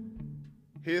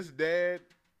 His dad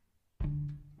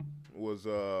was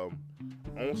on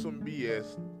some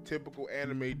BS, typical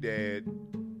anime dad.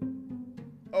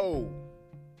 Oh,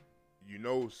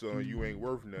 son, you ain't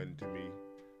worth nothing to me.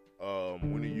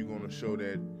 When are you gonna show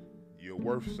that you're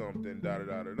worth something? Da da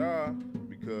da da da.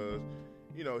 Because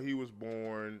he was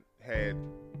born, had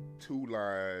 2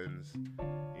 lines,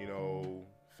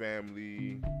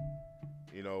 family,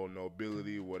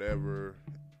 nobility, whatever,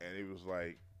 and it was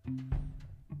like,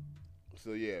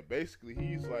 so yeah, basically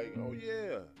he's like, oh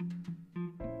yeah,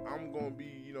 I'm gonna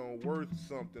be, worth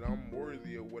something. I'm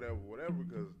worthy or whatever.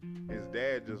 Because his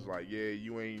dad just like, yeah,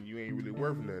 you ain't really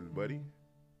worth nothing, buddy.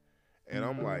 And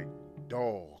I'm like,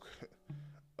 dog.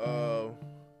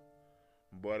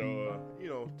 But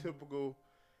typical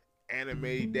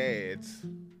anime dads,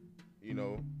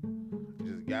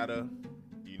 just gotta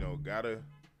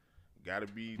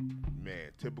be,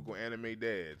 man, typical anime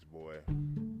dads, boy.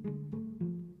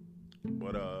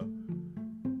 But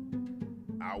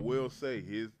I will say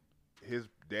his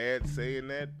dad saying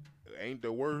that ain't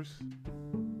the worst.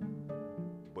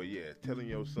 But yeah, telling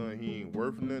your son he ain't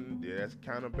worth nothing, yeah, that's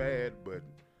kind of bad. But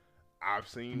I've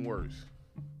seen worse.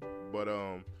 But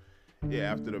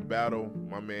yeah, after the battle,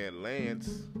 my man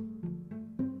Lance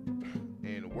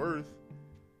and Worth,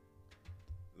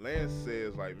 Lance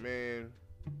says like, man,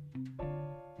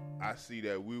 I see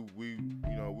that we was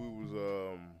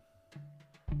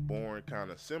born kind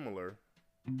of similar.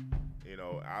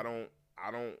 I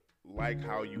don't like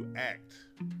how you act.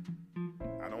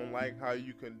 I don't like how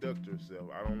you conduct yourself.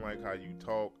 I don't like how you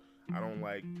talk. I don't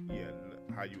like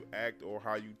how you act or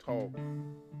how you talk.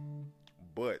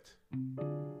 But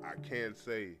I can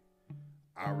say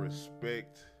I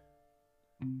respect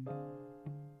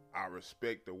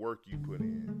the work you put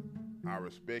in. I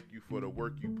respect you for the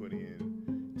work you put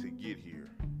in to get here.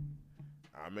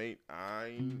 I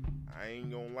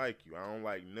ain't gonna like you. I don't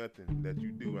like nothing that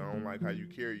you do. I don't like how you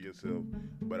carry yourself,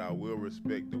 but I will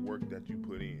respect the work that you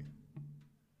put in.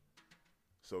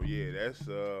 So yeah,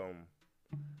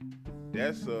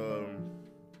 that's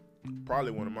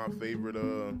probably one of my favorite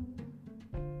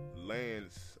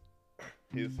Lance,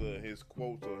 his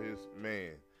quotes or his,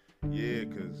 man. Yeah,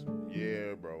 cause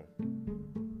yeah, bro.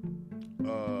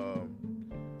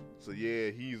 So yeah,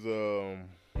 he's and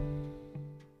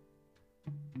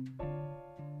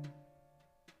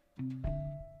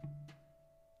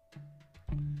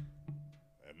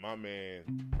my man,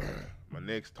 my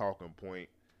next talking point,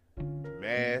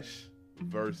 Mash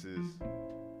versus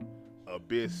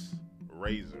Abyss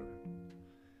Razor.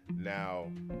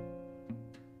 Now,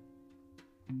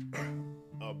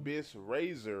 Abyss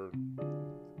Razor,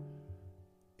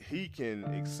 he can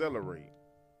accelerate.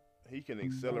 He can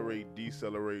accelerate,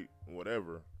 decelerate,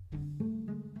 whatever.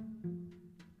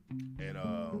 And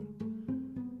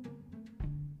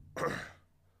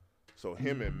so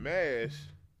him and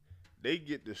Mash, they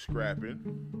get to scrapping.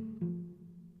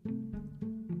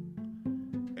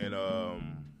 And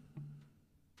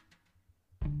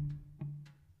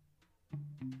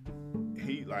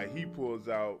he pulls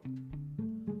out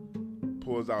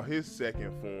his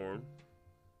second form.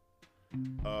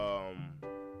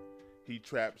 He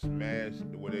traps Mash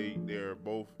where they're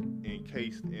both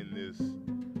encased in this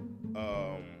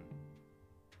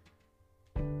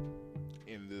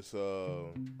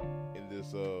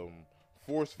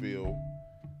force field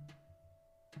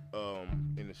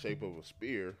in the shape of a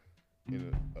spear,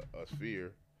 in a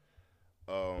sphere,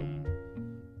 and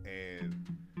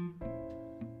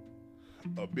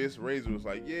Abyss Razor was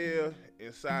like, yeah,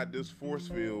 inside this force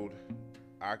field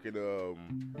I can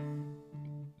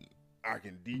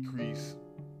decrease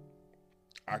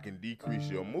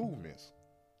your movements.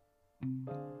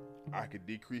 I can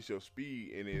decrease your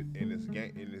speed, and it's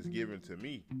given to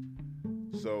me.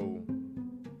 So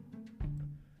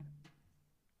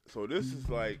this is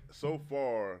like, so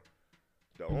far,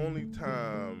 the only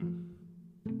time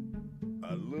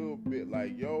a little bit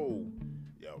like, yo,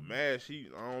 Mash,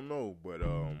 I don't know, but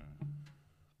a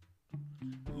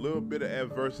little bit of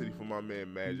adversity for my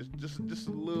man Mash, just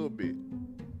a little bit,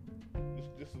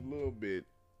 just a little bit,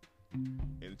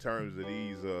 in terms of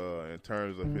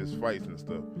his fights and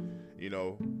stuff,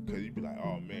 because you'd be like,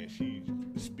 oh man, she's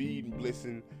speeding,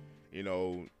 blitzing,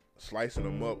 slicing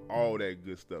them up, all that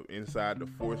good stuff inside the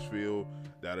force field,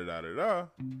 da da da da da,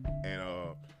 and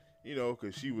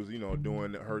because she was,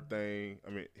 doing her thing. I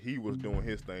mean, he was doing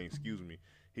his thing. Excuse me.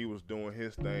 He was doing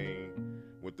his thing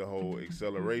with the whole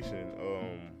acceleration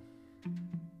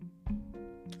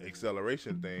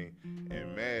acceleration thing.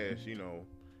 And Mash,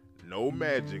 no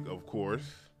magic, of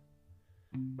course.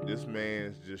 This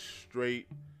man's just straight.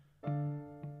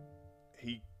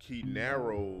 He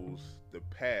narrows the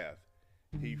path.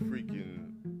 He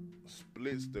freaking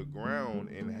splits the ground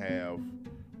in half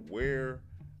where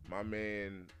my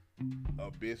man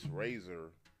Abyss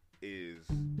Razor is,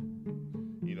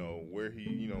 where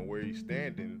he's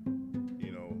standing,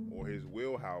 or his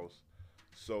wheelhouse,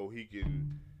 so he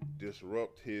can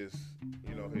disrupt his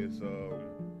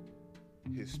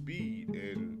speed.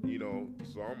 And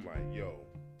so I'm like, yo,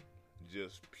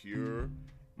 just pure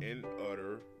and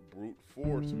utter brute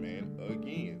force, man,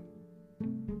 again.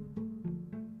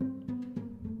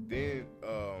 Then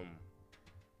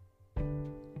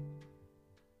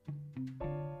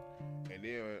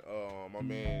my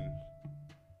man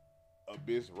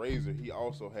Abyss Razor, he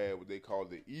also had what they call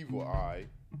the evil eye,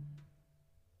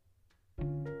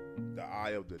 the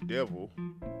eye of the devil.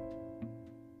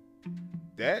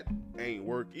 That ain't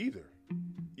work either.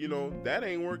 That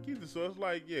ain't work either. So it's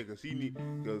like, yeah, because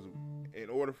in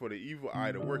order for the evil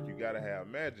eye to work, you gotta have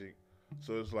magic.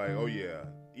 So it's like, oh yeah,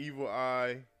 evil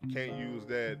eye, can't use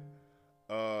that.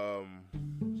 So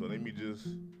let me just,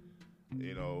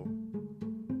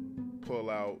 pull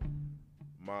out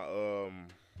my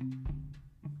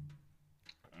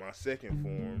my second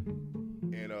form,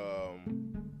 and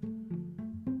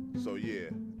so yeah.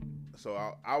 So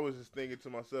I was just thinking to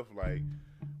myself, like,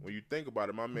 when you think about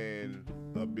it, my man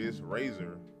Abyss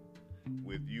Razor,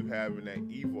 with you having that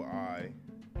evil eye,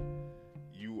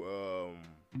 you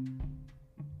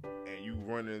and you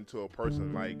run into a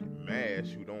person like Mash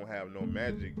who don't have no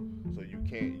magic, so you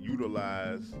can't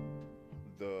utilize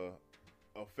the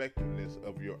effectiveness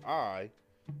of your eye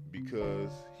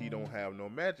because he don't have no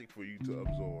magic for you to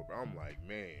absorb. I'm like,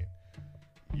 man,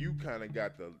 you kind of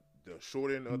got the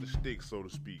short end of the stick, so to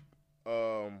speak.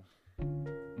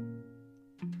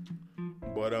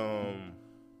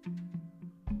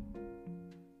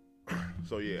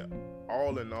 So yeah,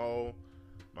 all in all,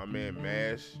 my man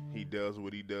Mash, he does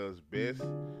what he does best,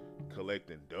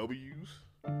 collecting W's.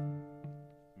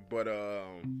 But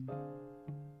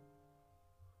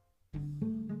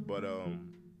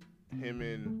him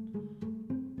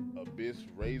and Abyss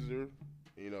Razor,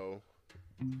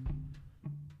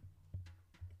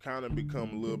 kind of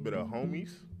become a little bit of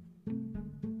homies.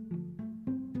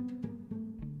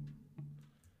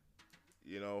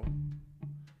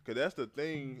 Because that's the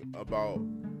thing about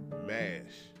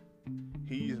Mash.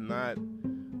 He's not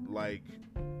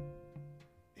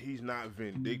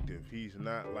vindictive. He's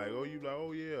not like, oh, you like,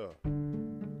 oh yeah.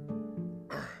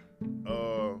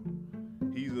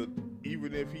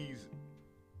 Even if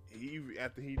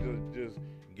after he just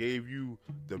gave you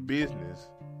the business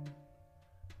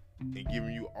and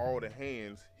giving you all the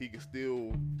hands, he can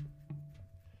still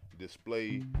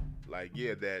display like,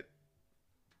 yeah, that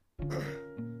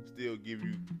still give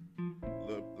you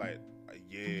look like,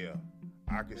 yeah,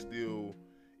 I can still,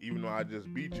 even though I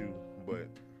just beat you, but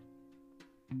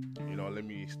let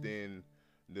me extend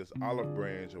this olive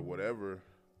branch or whatever,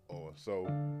 or so.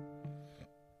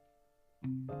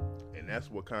 And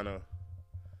that's what kind of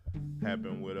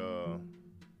happened with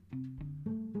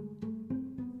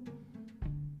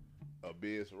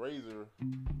Abyss Razor.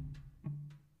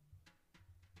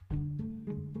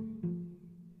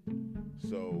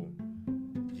 So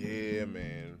yeah,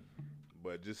 man.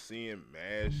 But just seeing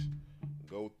Mash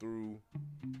go through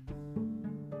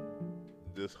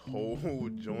this whole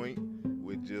joint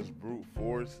with just brute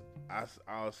force, I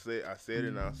said it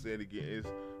and I'll say it again. It's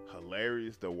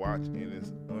hilarious to watch, and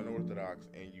it's unorthodox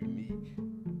and unique.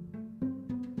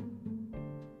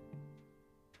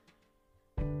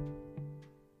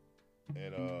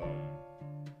 And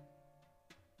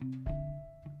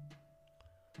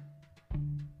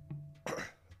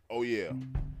oh yeah,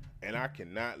 and I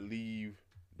cannot leave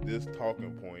this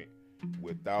talking point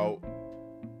without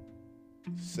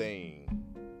saying,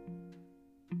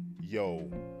 yo,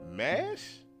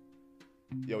 Mash,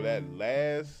 that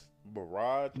last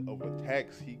barrage of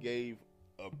attacks he gave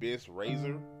Abyss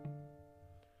Razor,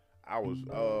 I was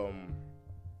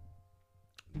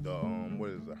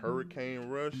the Hurricane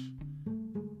Rush,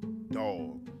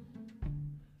 dog,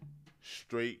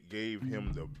 straight gave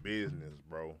him the business,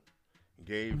 bro.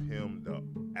 Gave him the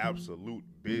absolute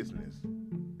business.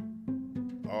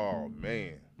 Oh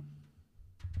man,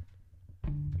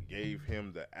 gave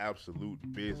him the absolute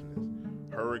business.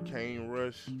 Hurricane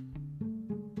Rush.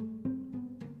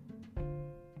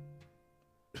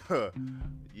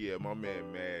 Yeah, my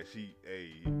man Mash,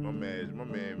 my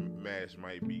man Mash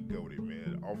might be goated,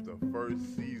 man. Off the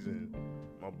first season,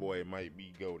 my boy might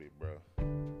be goated, bro.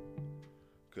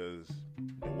 because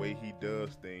the way he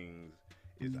does things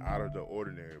is out of the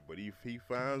ordinary. But if he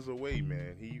finds a way,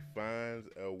 man, he finds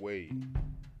a way.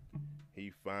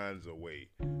 He finds a way.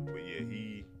 But yeah,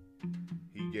 he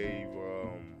gave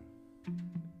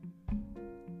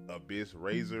Abyss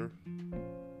Razor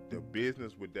the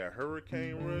business with that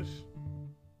Hurricane Rush.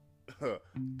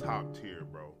 Top tier,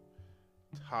 bro.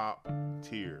 Top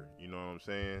tier. You know what I'm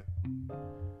saying?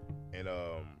 And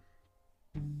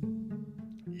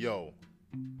yo,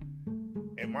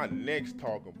 and my next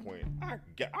talking point, I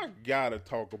gotta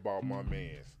talk about my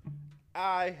mans.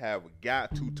 I have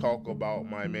got to talk about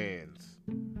my mans.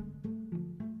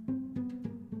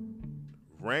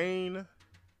 Rain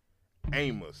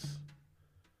Amos,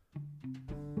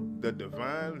 the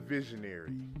divine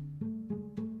visionary.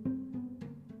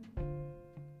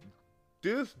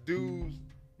 This dude's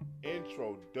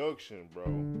introduction,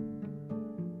 bro.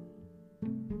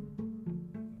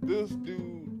 This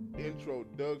dude's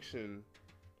introduction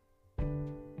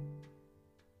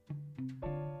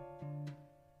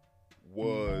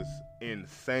was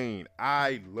insane.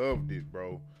 I loved it,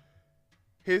 bro.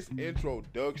 His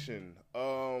introduction,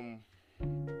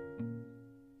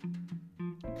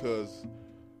 cause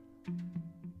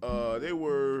they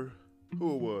were,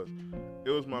 who it was? It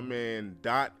was my man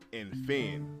Dot and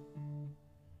Finn.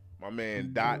 My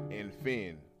man Dot and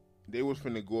Finn. They was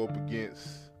finna go up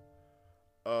against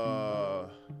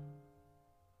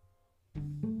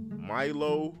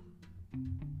Milo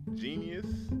Genius.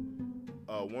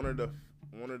 One of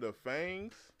the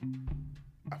Fangs.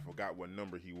 I forgot what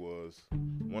number he was.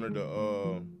 One of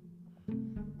the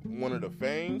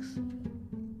Fangs.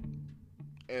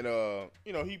 And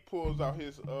you know, he pulls out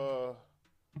his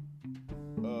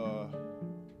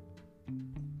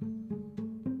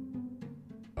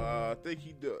I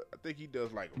think he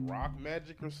does like rock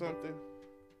magic or something.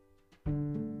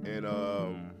 And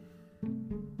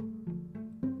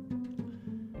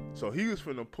so he was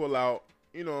finna pull out,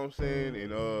 you know what I'm saying,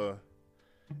 and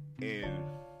in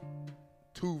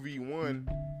 2v1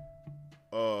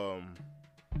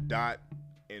 Dot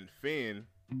and Finn,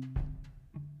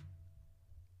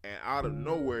 and out of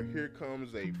nowhere here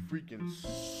comes a freaking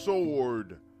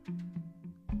sword.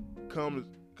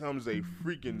 Comes a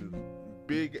freaking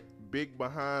big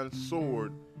behind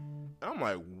sword. I'm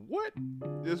like, what?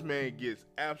 This man gets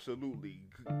absolutely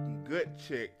gut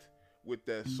checked with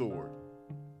that sword.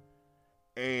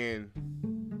 And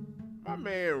my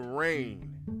man Rain,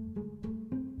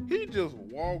 he just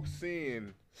walks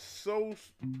in so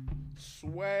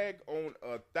swag on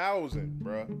 1,000,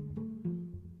 bruh.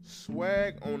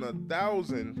 Swag on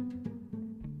 1,000.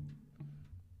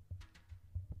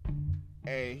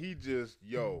 And he just,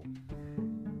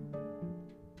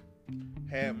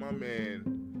 had my man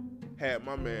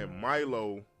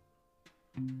Milo,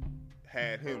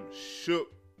 had him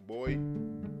shook, boy.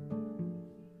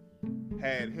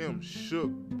 Had him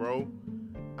shook, bro.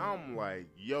 I'm like,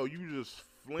 yo, you just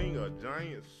fling a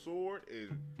giant sword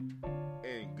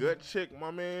and gut check my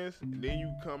mans, and then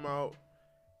you come out,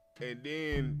 and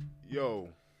then,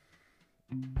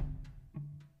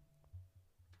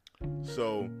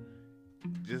 so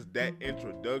just that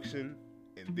introduction,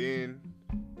 and then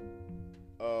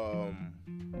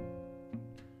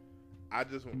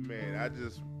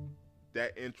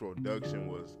that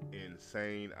introduction was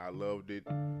insane. I loved it.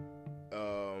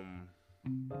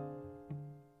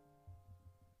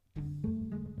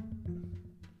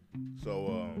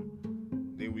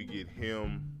 Then we get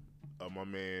him, my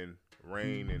man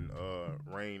Rain and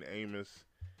Rain Amos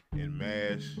and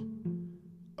Mash,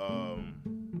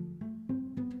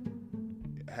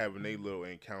 having a little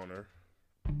encounter.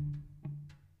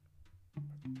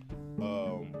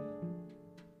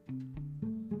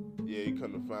 You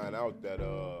come to find out that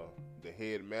the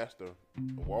headmaster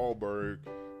Wahlberg,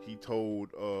 he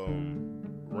told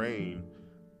Rain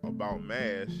about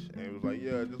Mash, and he was like,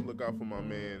 yeah, just look out for my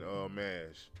man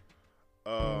Mash.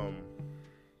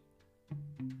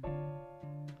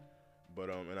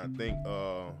 And I think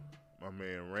my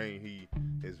man Rain,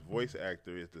 his voice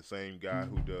actor is the same guy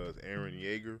who does Eren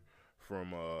Yeager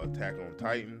from Attack on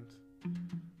Titans.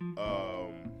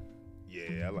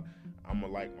 I'ma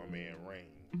like my man Rain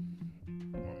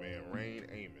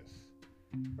Amos.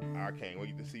 I can't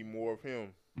wait to see more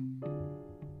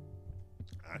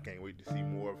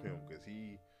of him. Because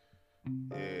he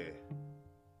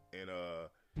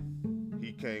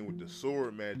came with the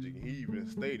sword magic. He even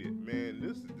stated, man,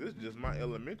 this is just my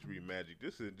elementary magic.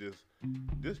 This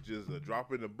just a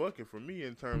drop in the bucket for me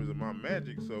in terms of my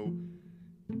magic. So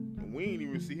we ain't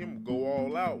even see him go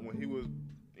all out when he was,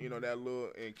 that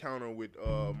little encounter with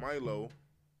Milo,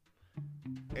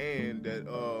 and that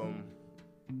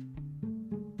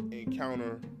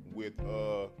encounter with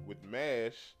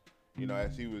Mash,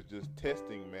 as he was just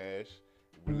testing Mash.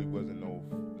 It really wasn't no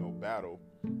battle.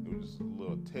 It was just a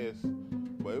little test.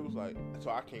 But it was like, so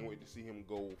I can't wait to see him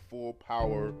go full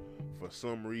power for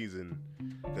some reason.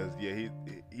 Cause yeah,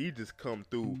 he just come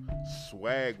through.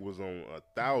 Swag was on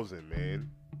 1,000,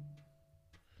 man.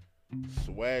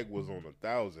 Swag was on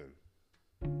 1,000.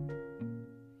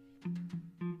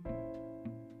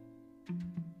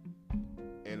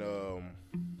 And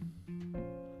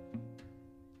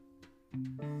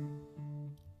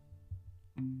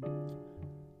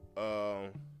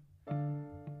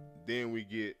then we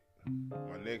get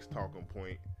my next talking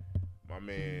point. My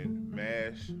man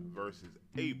Mash versus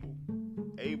Abel.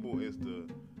 Abel is the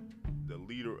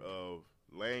leader of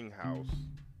Langhouse,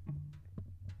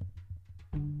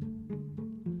 and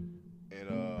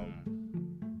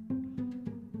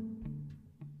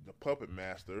the puppet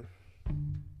master,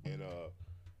 and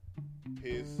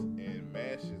his and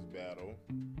Mash's battle.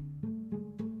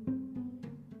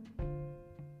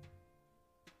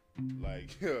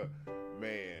 Like,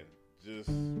 man,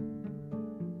 just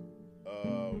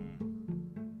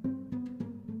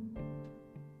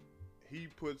he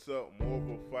puts up more of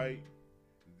a fight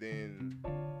than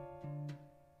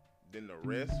the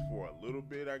rest for a little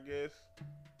bit, I guess.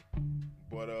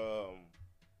 But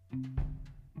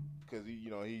because he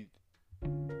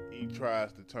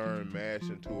tries to turn Mash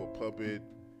into a puppet,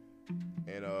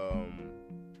 and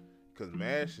because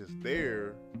Mash is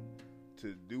there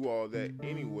to do all that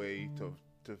anyway, to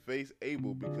face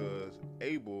Abel, because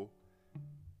Abel,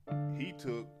 he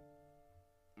took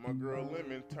my girl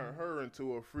Lemon, turned her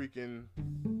into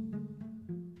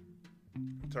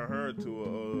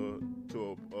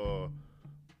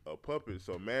a puppet.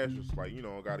 So Mash was like,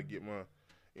 gotta get my,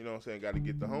 gotta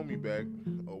get the homie back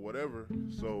or whatever.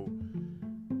 So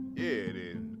yeah,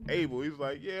 then Abel, he's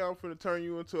like, yeah, I'm finna turn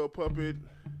you into a puppet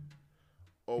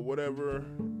or whatever,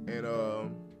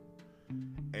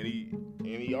 and he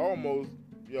almost,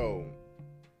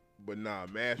 but nah,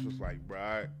 Mash was like,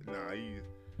 bruh, he's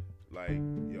like,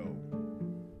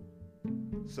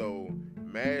 so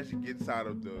Mash gets out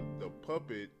of the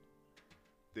puppet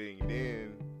thing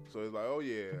then, so it's like, oh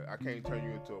yeah, I can't turn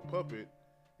you into a puppet,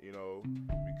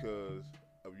 because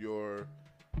of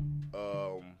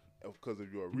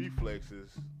your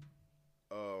reflexes,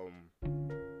 so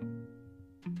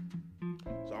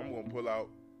I'm gonna pull out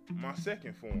my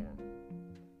second form.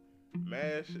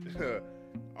 Mash,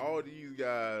 all these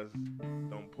guys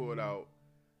don't pull out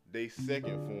they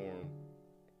second form,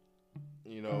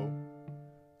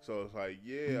 so it's like,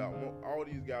 yeah, I want all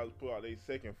these guys to pull out their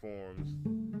second forms,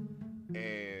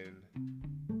 and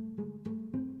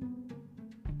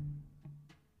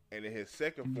in his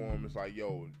second form, it's like,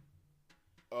 a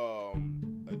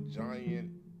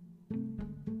giant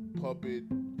puppet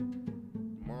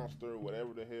monster,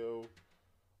 whatever the hell,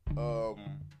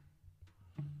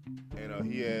 and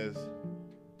he has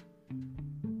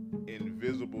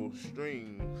invisible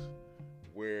strings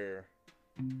where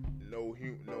no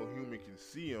human can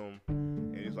see him,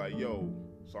 and it's like,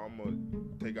 so I'm gonna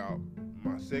take out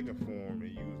my second form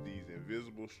and use these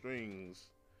invisible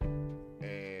strings,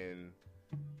 and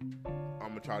I'm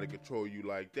gonna try to control you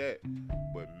like that.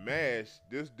 But Mash,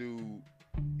 this dude,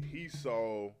 he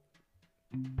saw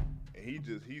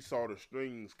the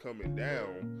strings coming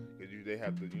down, because they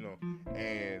have to,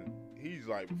 and he's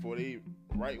like,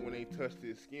 right when they touched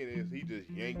his skin, he just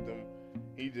yanked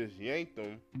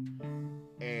them,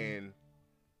 and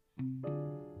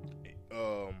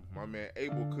my man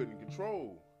Abel couldn't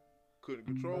control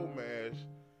Mash,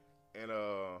 and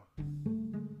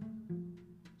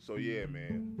so yeah,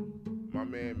 man, my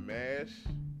man Mash,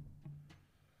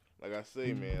 like I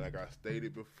say, man, like I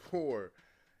stated before,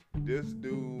 this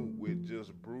dude with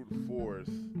just brute force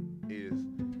is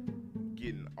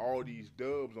getting all these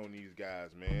dubs on these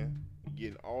guys, man.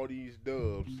 Getting all these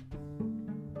dubs.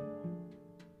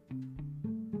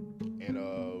 And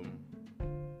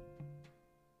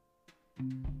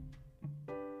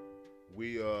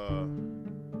we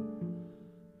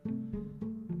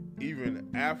even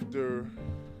after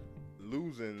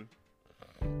losing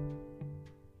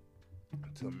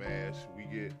to Mash, we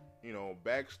get,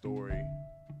 backstory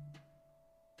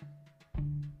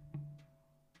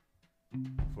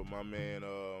for my man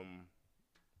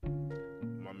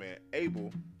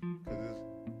Abel, because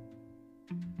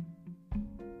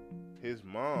his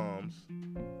mom's,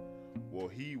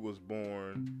 he was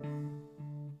born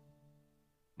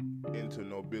into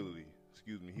nobility.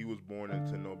 He was born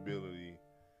into nobility.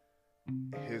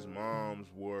 His mom's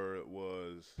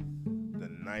was the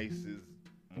nicest,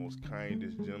 most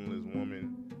kindest, gentlest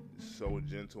woman, so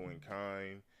gentle and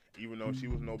kind. even though she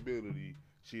was nobility,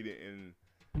 she didn't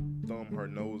thumb her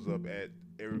nose up at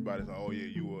everybody. Like, oh yeah,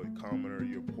 you a commoner,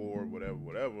 you're poor,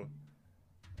 whatever.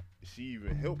 She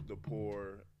even helped the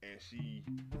poor, and she,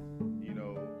 you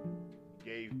know,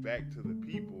 gave back to the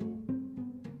people.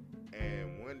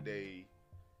 And one day,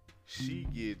 she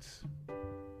gets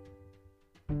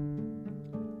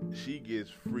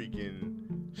freaking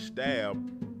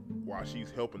stabbed while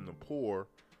she's helping the poor.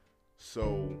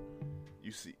 So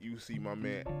you see my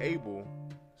man Abel,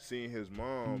 seeing his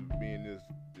mom being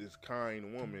this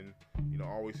kind woman, you know,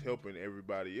 always helping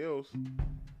everybody else,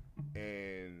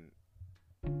 and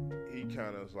he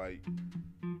kind of like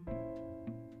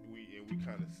we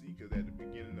kind of see, because at the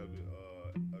beginning of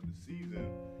the season,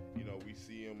 you know, we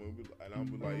see him and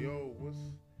I'm like, yo, what's,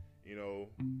 you know,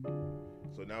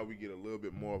 so now we get a little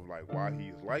bit more of like why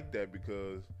he's like that,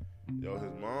 because, you know,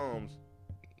 his mom's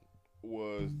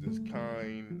was this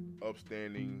kind,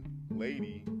 upstanding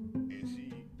lady, and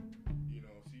she, you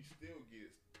know, she still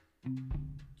gets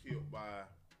killed by,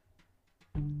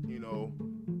 you know,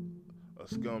 a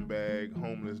scumbag,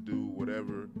 homeless dude,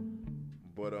 whatever.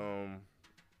 But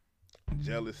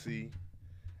jealousy,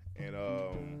 and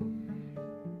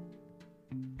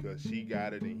because she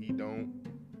got it and he don't.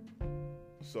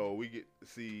 So we get to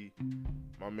see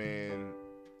my man,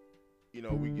 you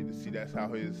know, we get to see that's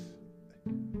how his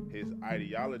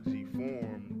ideology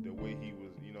formed, the way he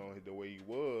was, you know, the way he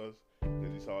was,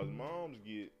 because he saw his moms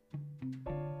get,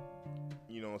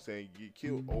 you know what I'm saying, get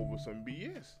killed over some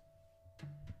BS.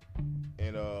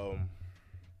 And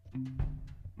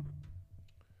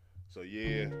so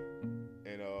yeah,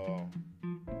 and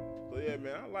so yeah,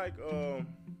 man, I like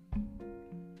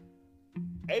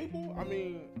Abel. I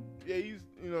mean, yeah, he's,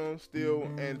 you know, still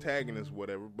antagonist,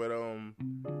 whatever, but I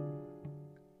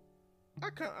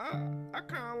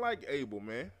kind of like Abel,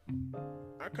 man.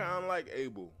 I kind of like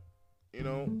Abel, you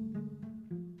know.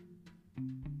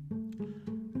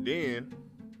 Then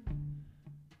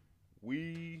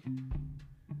we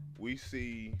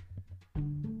see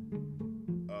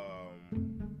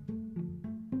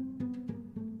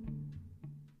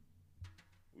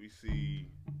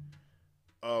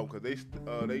because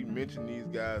they mentioned these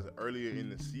guys earlier in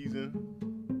the season.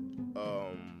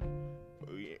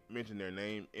 We mentioned their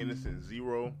name, Innocent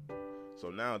Zero.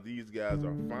 So now these guys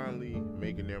are finally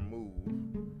making their move.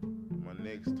 My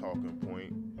next talking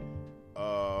point.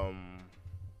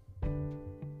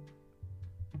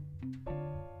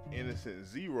 Innocent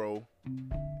Zero,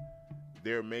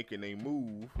 they're making a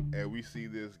move, and we see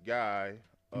this guy,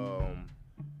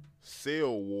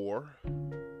 Cell War.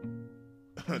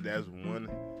 that's one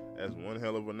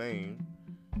hell of a name.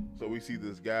 So we see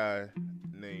this guy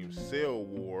named Cell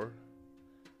War.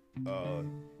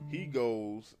 He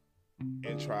goes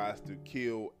and tries to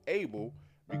kill Abel,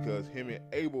 because him and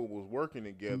Abel was working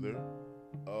together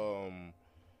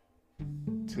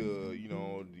to, you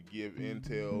know, to give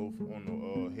intel on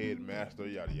the headmaster,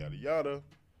 yada yada yada.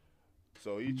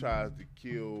 So he tries to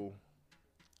kill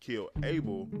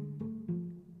Abel,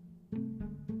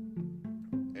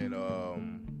 and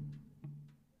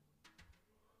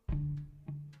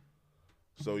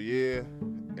so yeah,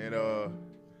 and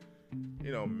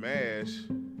you know, Mash,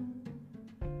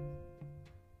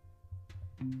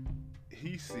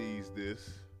 he sees this,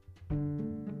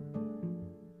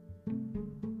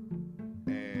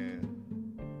 and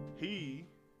he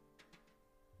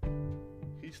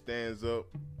stands up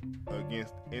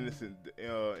against Innocent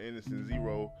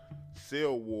Zero,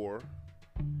 Cell War,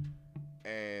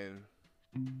 and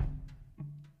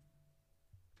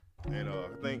I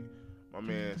think my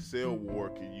man Cell War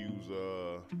could use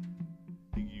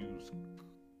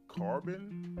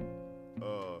carbon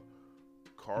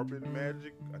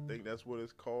magic. I think that's what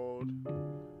it's called.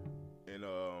 And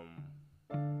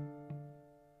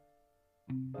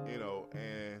you know,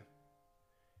 and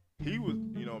he was,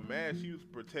 you know, Mash, he was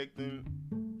protecting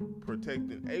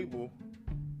Abel,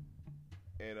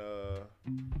 and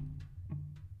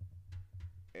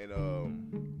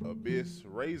Abyss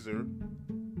Razor,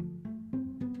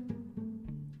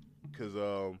 cause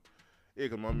yeah,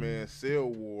 cause my man Cell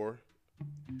War,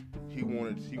 he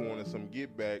wanted some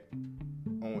get back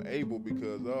on Abel,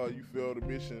 because you failed the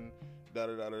mission, da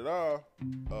da da da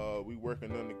da. We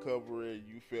working undercover,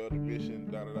 you failed the mission,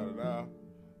 da da da da da.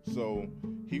 So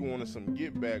he wanted some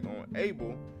get back on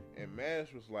Abel, and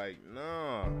Mash was like,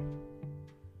 nah,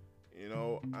 you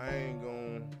know, I ain't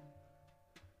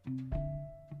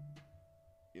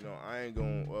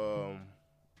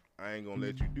gonna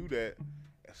let you do that.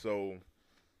 So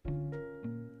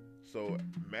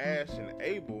Mash and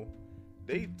Abel,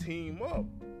 they team up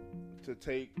to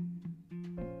take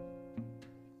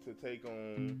to take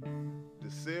on the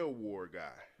Cell War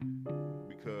guy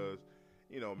because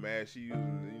Mash, he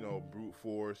using brute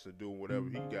force and doing whatever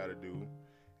he got to do,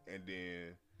 and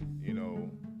then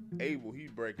Abel, he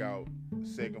break out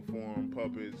second form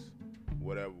puppets,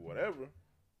 whatever,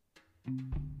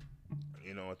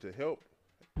 to help,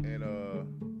 and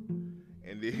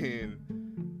then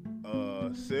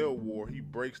Cell War, he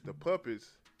breaks the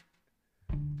puppets,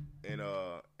 and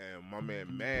my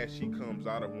man Mash, he comes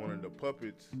out of one of the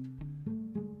puppets,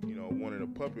 one of the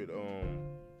puppet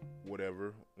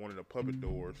one of the puppet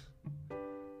doors,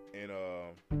 and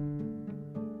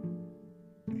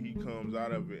he comes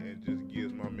out of it and just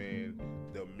gives my man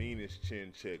the meanest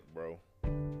chin check, bro.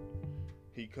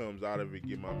 He comes out of it,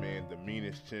 give my man the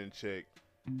meanest chin check.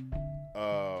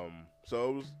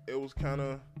 So it was kind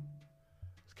of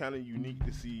unique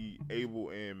to see Abel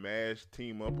and Mash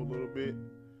team up a little bit,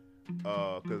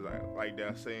 cause like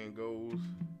that saying goes,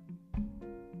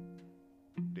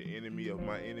 the enemy of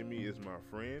my enemy is my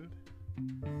friend.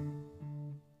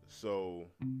 So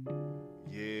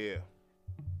yeah,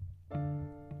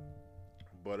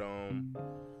 but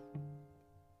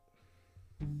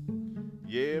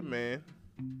yeah, man,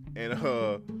 and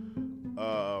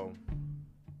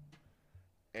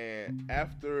and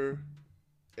after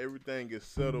everything is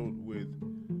settled with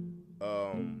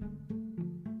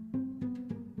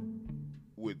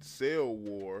Cell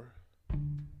War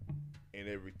and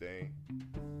everything,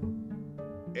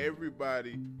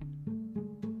 everybody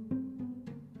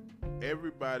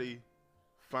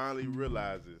finally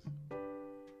realizes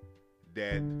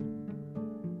that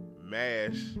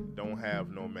Mash don't have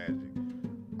no magic.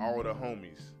 All the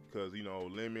homies, cause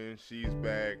Lemon, she's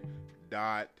back,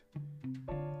 Dot,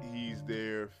 he's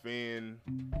there, Finn,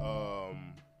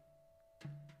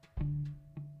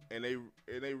 and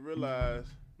they realize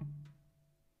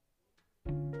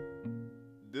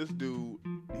this dude,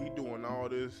 he doing all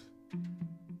this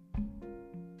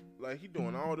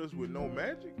with no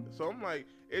magic. So I'm like,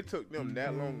 it took them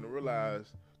that long to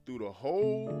realize, through the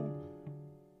whole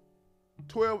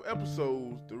 12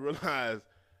 episodes, to realize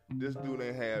this dude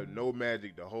ain't have no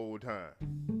magic the whole time.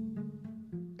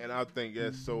 And I think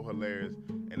that's so hilarious.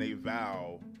 And they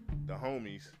vow, the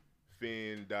homies,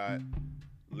 Finn, Dot,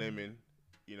 Lemon,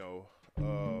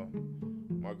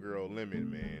 my girl Lemon,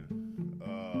 man.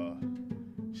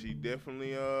 She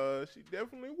definitely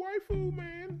waifu,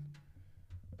 man.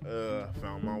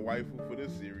 Found my waifu for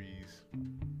this series.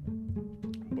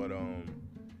 But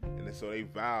and so they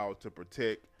vowed to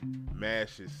protect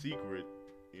Mash's secret,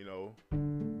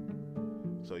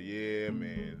 So yeah,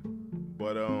 man.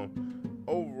 But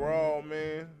overall,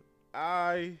 man,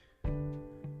 I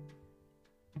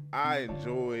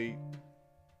enjoyed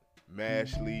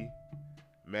Mashle,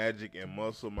 Magic and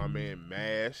Muscle, my man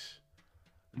Mash,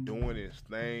 doing his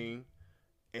thing,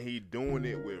 and he doing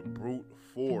it with brute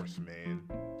force, man.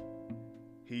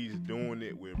 He's doing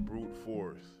it with brute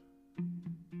force.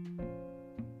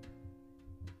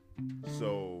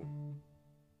 So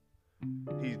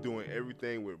he's doing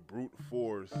everything with brute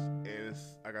force, and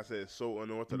it's, like I said, it's so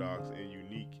unorthodox and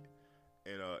unique,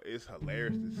 and it's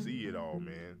hilarious to see it all,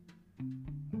 man.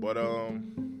 But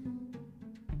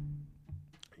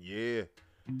yeah.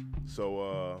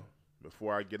 So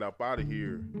before I get up out of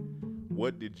here,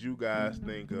 what did you guys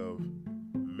think of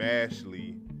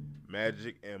Mashle,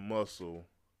 Magic and Muscle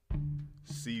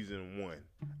season 1?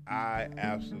 I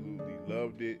absolutely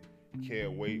loved it.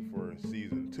 Can't wait for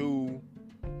season 2.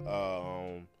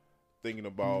 Thinking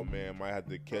about, man, might have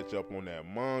to catch up on that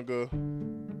manga.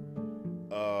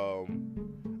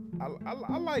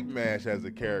 I like Mash as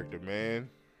a character, man.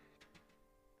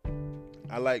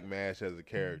 I like Mash as a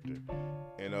character,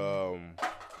 and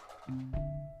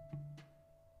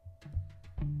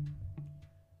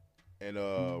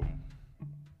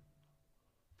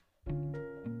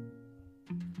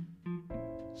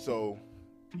so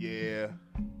yeah,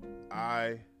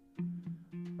 I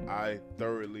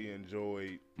thoroughly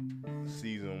enjoyed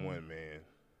season 1, man.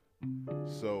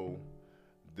 So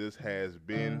this has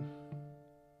been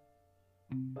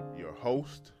your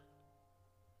host,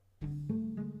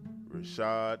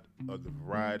 Rashad of the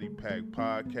Variety Pack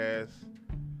Podcast.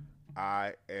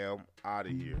 I am out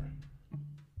of here.